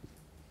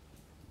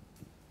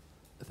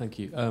 Thank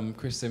you.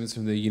 Chris Simmons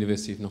from the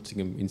University of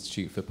Nottingham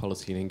Institute for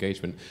Policy and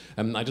Engagement.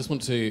 I just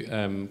want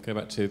to go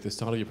back to the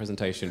start of your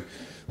presentation,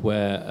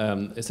 where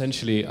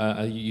essentially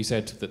you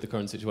said that the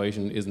current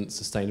situation isn't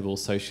sustainable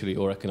socially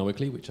or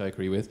economically, which I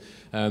agree with,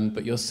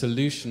 but your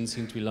solutions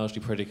seem to be largely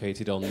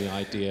predicated on the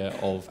idea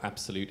of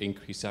absolute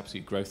increase,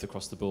 absolute growth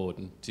across the board,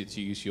 and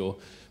to use your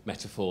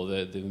metaphor,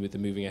 with the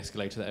moving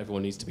escalator that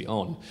everyone needs to be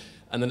on.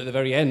 And then at the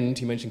very end,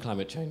 you mentioned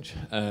climate change.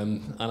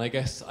 And I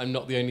guess I'm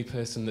not the only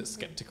person that's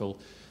sceptical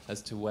as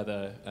to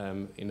whether,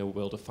 in a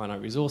world of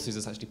finite resources,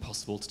 it's actually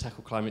possible to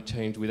tackle climate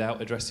change without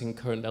addressing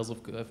current levels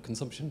of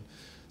consumption.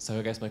 So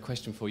I guess my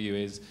question for you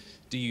is,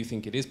 do you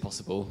think it is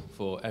possible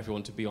for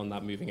everyone to be on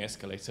that moving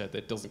escalator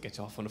that doesn't get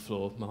off on a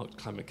floor marked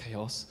climate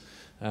chaos?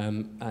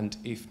 And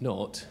if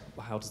not,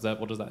 what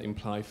does that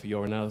imply for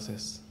your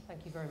analysis?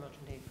 Thank you very much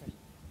indeed, Chris.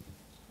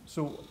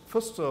 So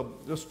first,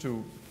 just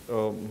to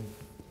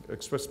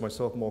express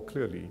myself more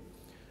clearly,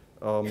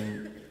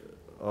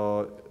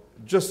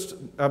 just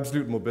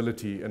absolute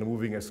mobility and a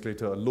moving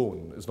escalator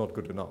alone is not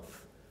good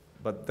enough.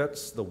 But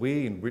that's the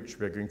way in which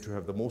we're going to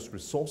have the most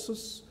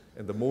resources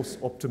and the most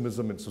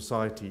optimism in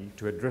society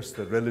to address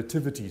the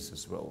relativities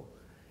as well.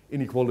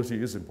 Inequality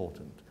is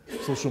important.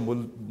 Social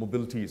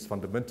mobility is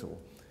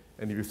fundamental.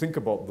 And if you think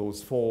about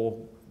those 4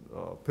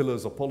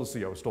 pillars of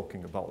policy I was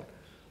talking about,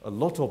 a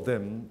lot of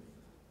them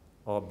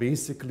are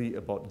basically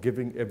about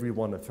giving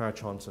everyone a fair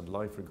chance in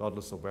life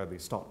regardless of where they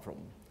start from.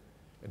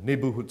 And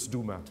neighborhoods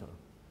do matter.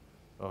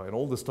 And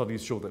all the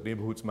studies show that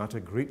neighborhoods matter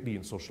greatly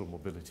in social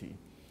mobility.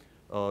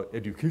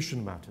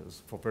 Education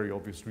matters for very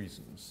obvious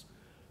reasons.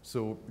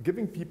 So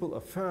giving people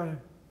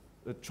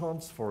a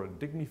chance for a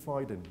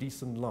dignified and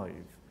decent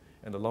life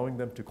and allowing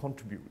them to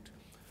contribute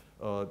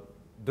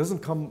doesn't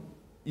come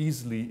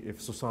easily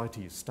if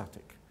society is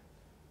static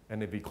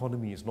and if the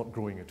economy is not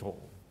growing at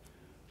all.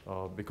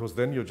 Because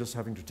then you're just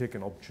having to take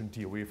an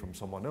opportunity away from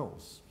someone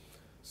else.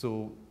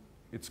 So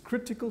it's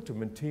critical to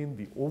maintain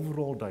the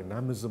overall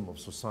dynamism of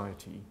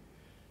society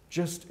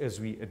just as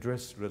we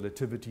address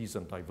relativities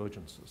and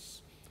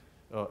divergences.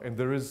 And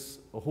there is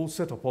a whole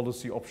set of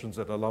policy options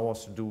that allow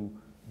us to do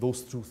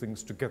those two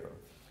things together.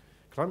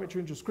 Climate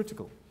change is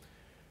critical.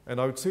 And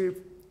I would say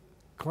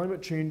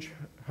climate change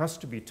has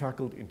to be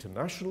tackled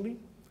internationally,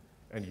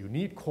 and you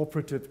need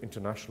cooperative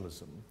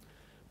internationalism.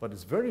 But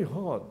it's very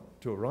hard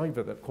to arrive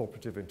at that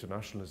cooperative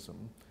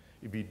internationalism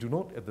if we do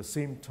not at the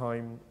same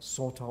time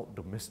sort out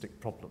domestic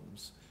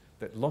problems,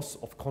 that loss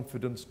of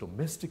confidence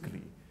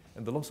domestically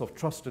and the loss of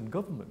trust in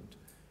government.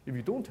 If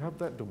you don't have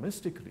that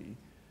domestically,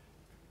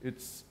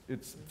 it's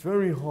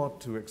very hard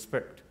to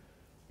expect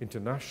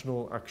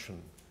international action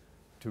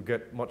to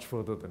get much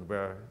further than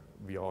where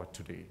we are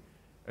today.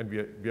 And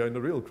we are in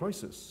a real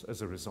crisis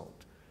as a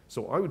result.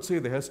 So I would say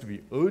there has to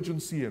be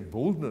urgency and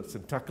boldness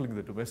in tackling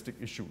the domestic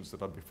issues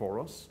that are before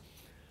us,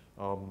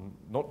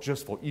 not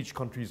just for each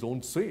country's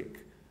own sake,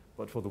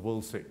 but for the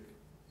world's sake.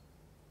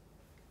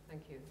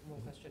 Thank you.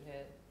 One question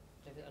here,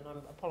 David, and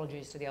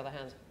apologies to the other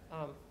hand.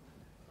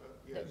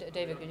 Yes,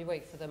 David, could you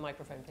wait for the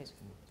microphone, please?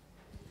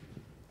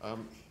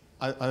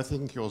 I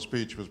think your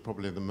speech was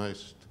probably the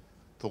most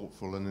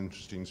thoughtful and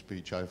interesting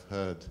speech I've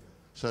heard,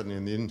 certainly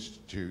in the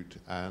Institute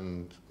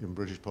and in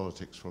British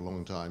politics for a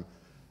long time.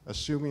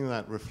 Assuming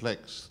that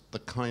reflects the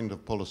kind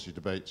of policy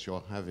debates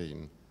you're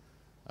having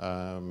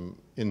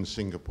in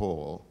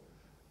Singapore,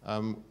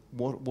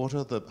 what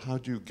are the, how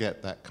do you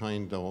get that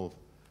kind of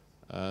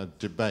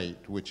debate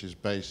which is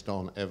based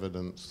on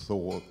evidence,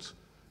 thought,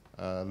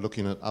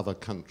 looking at other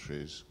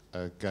countries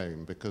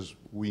going? Because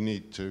we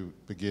need to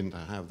begin to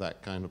have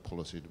that kind of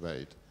policy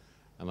debate,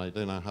 and I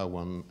don't know how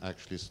one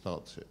actually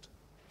starts it.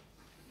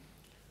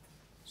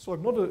 So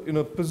I'm not in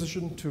a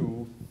position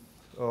to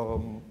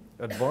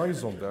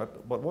advise on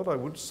that, but what I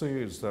would say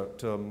is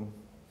that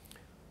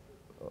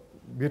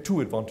we have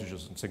two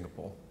advantages in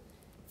Singapore.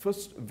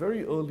 First,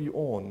 very early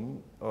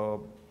on,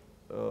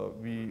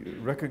 we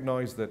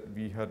recognized that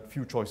we had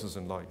few choices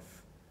in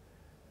life.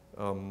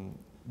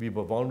 We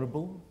were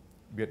vulnerable.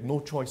 We had no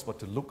choice but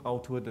to look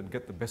outward and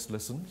get the best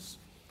lessons.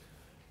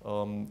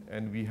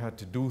 And we had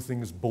to do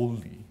things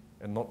boldly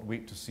and not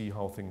wait to see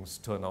how things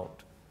turn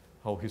out,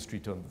 how history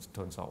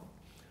turns out.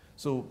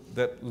 So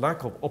that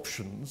lack of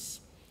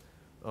options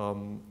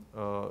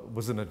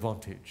was an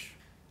advantage.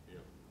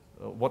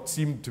 Yeah. What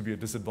seemed to be a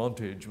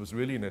disadvantage was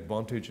really an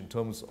advantage in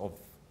terms of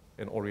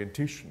an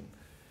orientation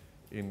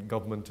in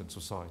government and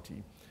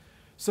society.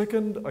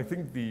 Second, I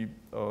think the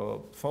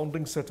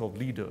founding set of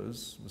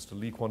leaders, Mr.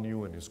 Lee Kuan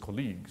Yew and his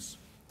colleagues,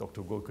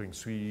 Dr. Goh Keng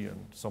Swee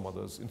and some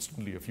others,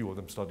 instantly a few of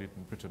them studied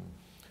in Britain,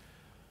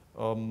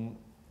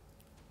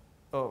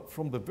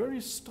 from the very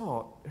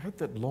start had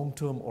that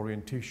long-term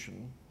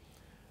orientation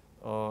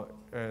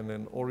and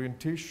an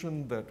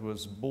orientation that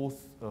was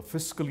both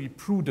fiscally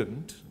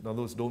prudent, in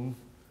other words, don't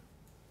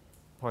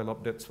pile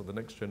up debts for the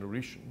next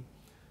generation,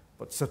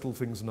 but settle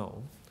things now,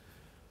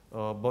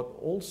 but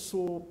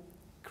also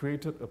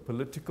created a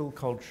political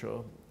culture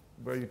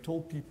where you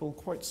told people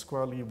quite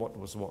squarely what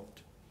was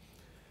what.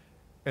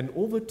 And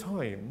over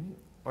time,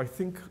 I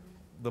think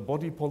the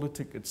body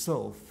politic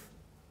itself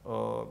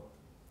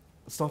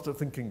started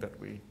thinking that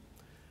way.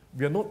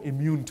 We are not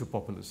immune to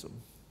populism,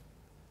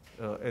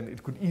 and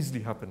it could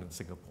easily happen in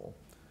Singapore.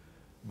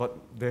 But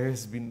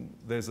there's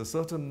a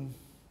certain,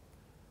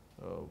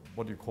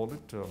 what do you call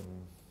it?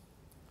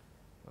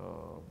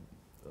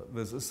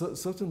 There's a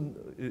certain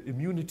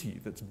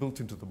immunity that's built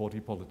into the body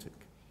politic.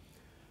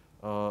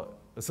 A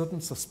certain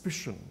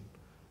suspicion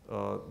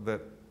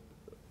that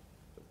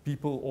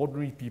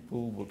ordinary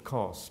people would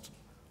cast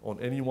on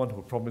anyone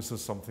who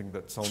promises something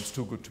that sounds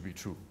too good to be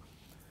true.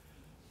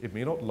 It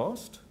may not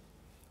last,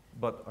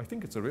 but I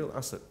think it's a real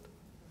asset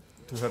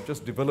to have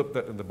just developed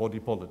that in the body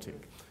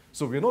politic.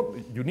 So we're not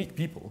unique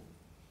people.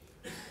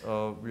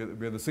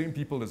 We're the same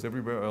people as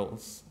everywhere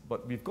else,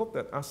 but we've got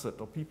that asset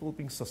of people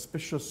being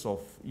suspicious of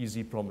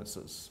easy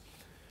promises.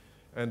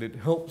 And it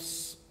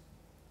helps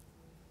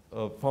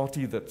a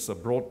party that's a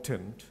broad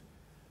tint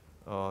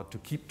to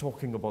keep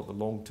talking about the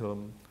long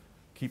term,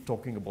 keep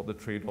talking about the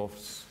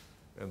trade-offs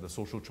and the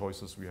social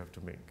choices we have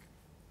to make.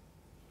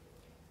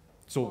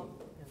 So,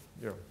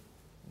 yeah.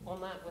 On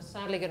that, we're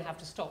sadly going to have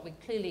to stop. We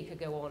clearly could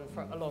go on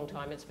for a long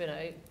time. It's been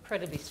an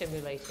incredibly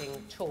stimulating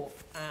talk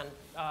and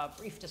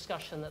brief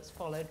discussion that's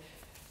followed.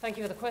 Thank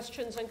you for the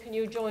questions, and can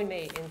you join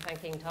me in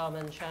thanking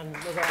Tharman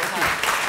Shanmugaratnam?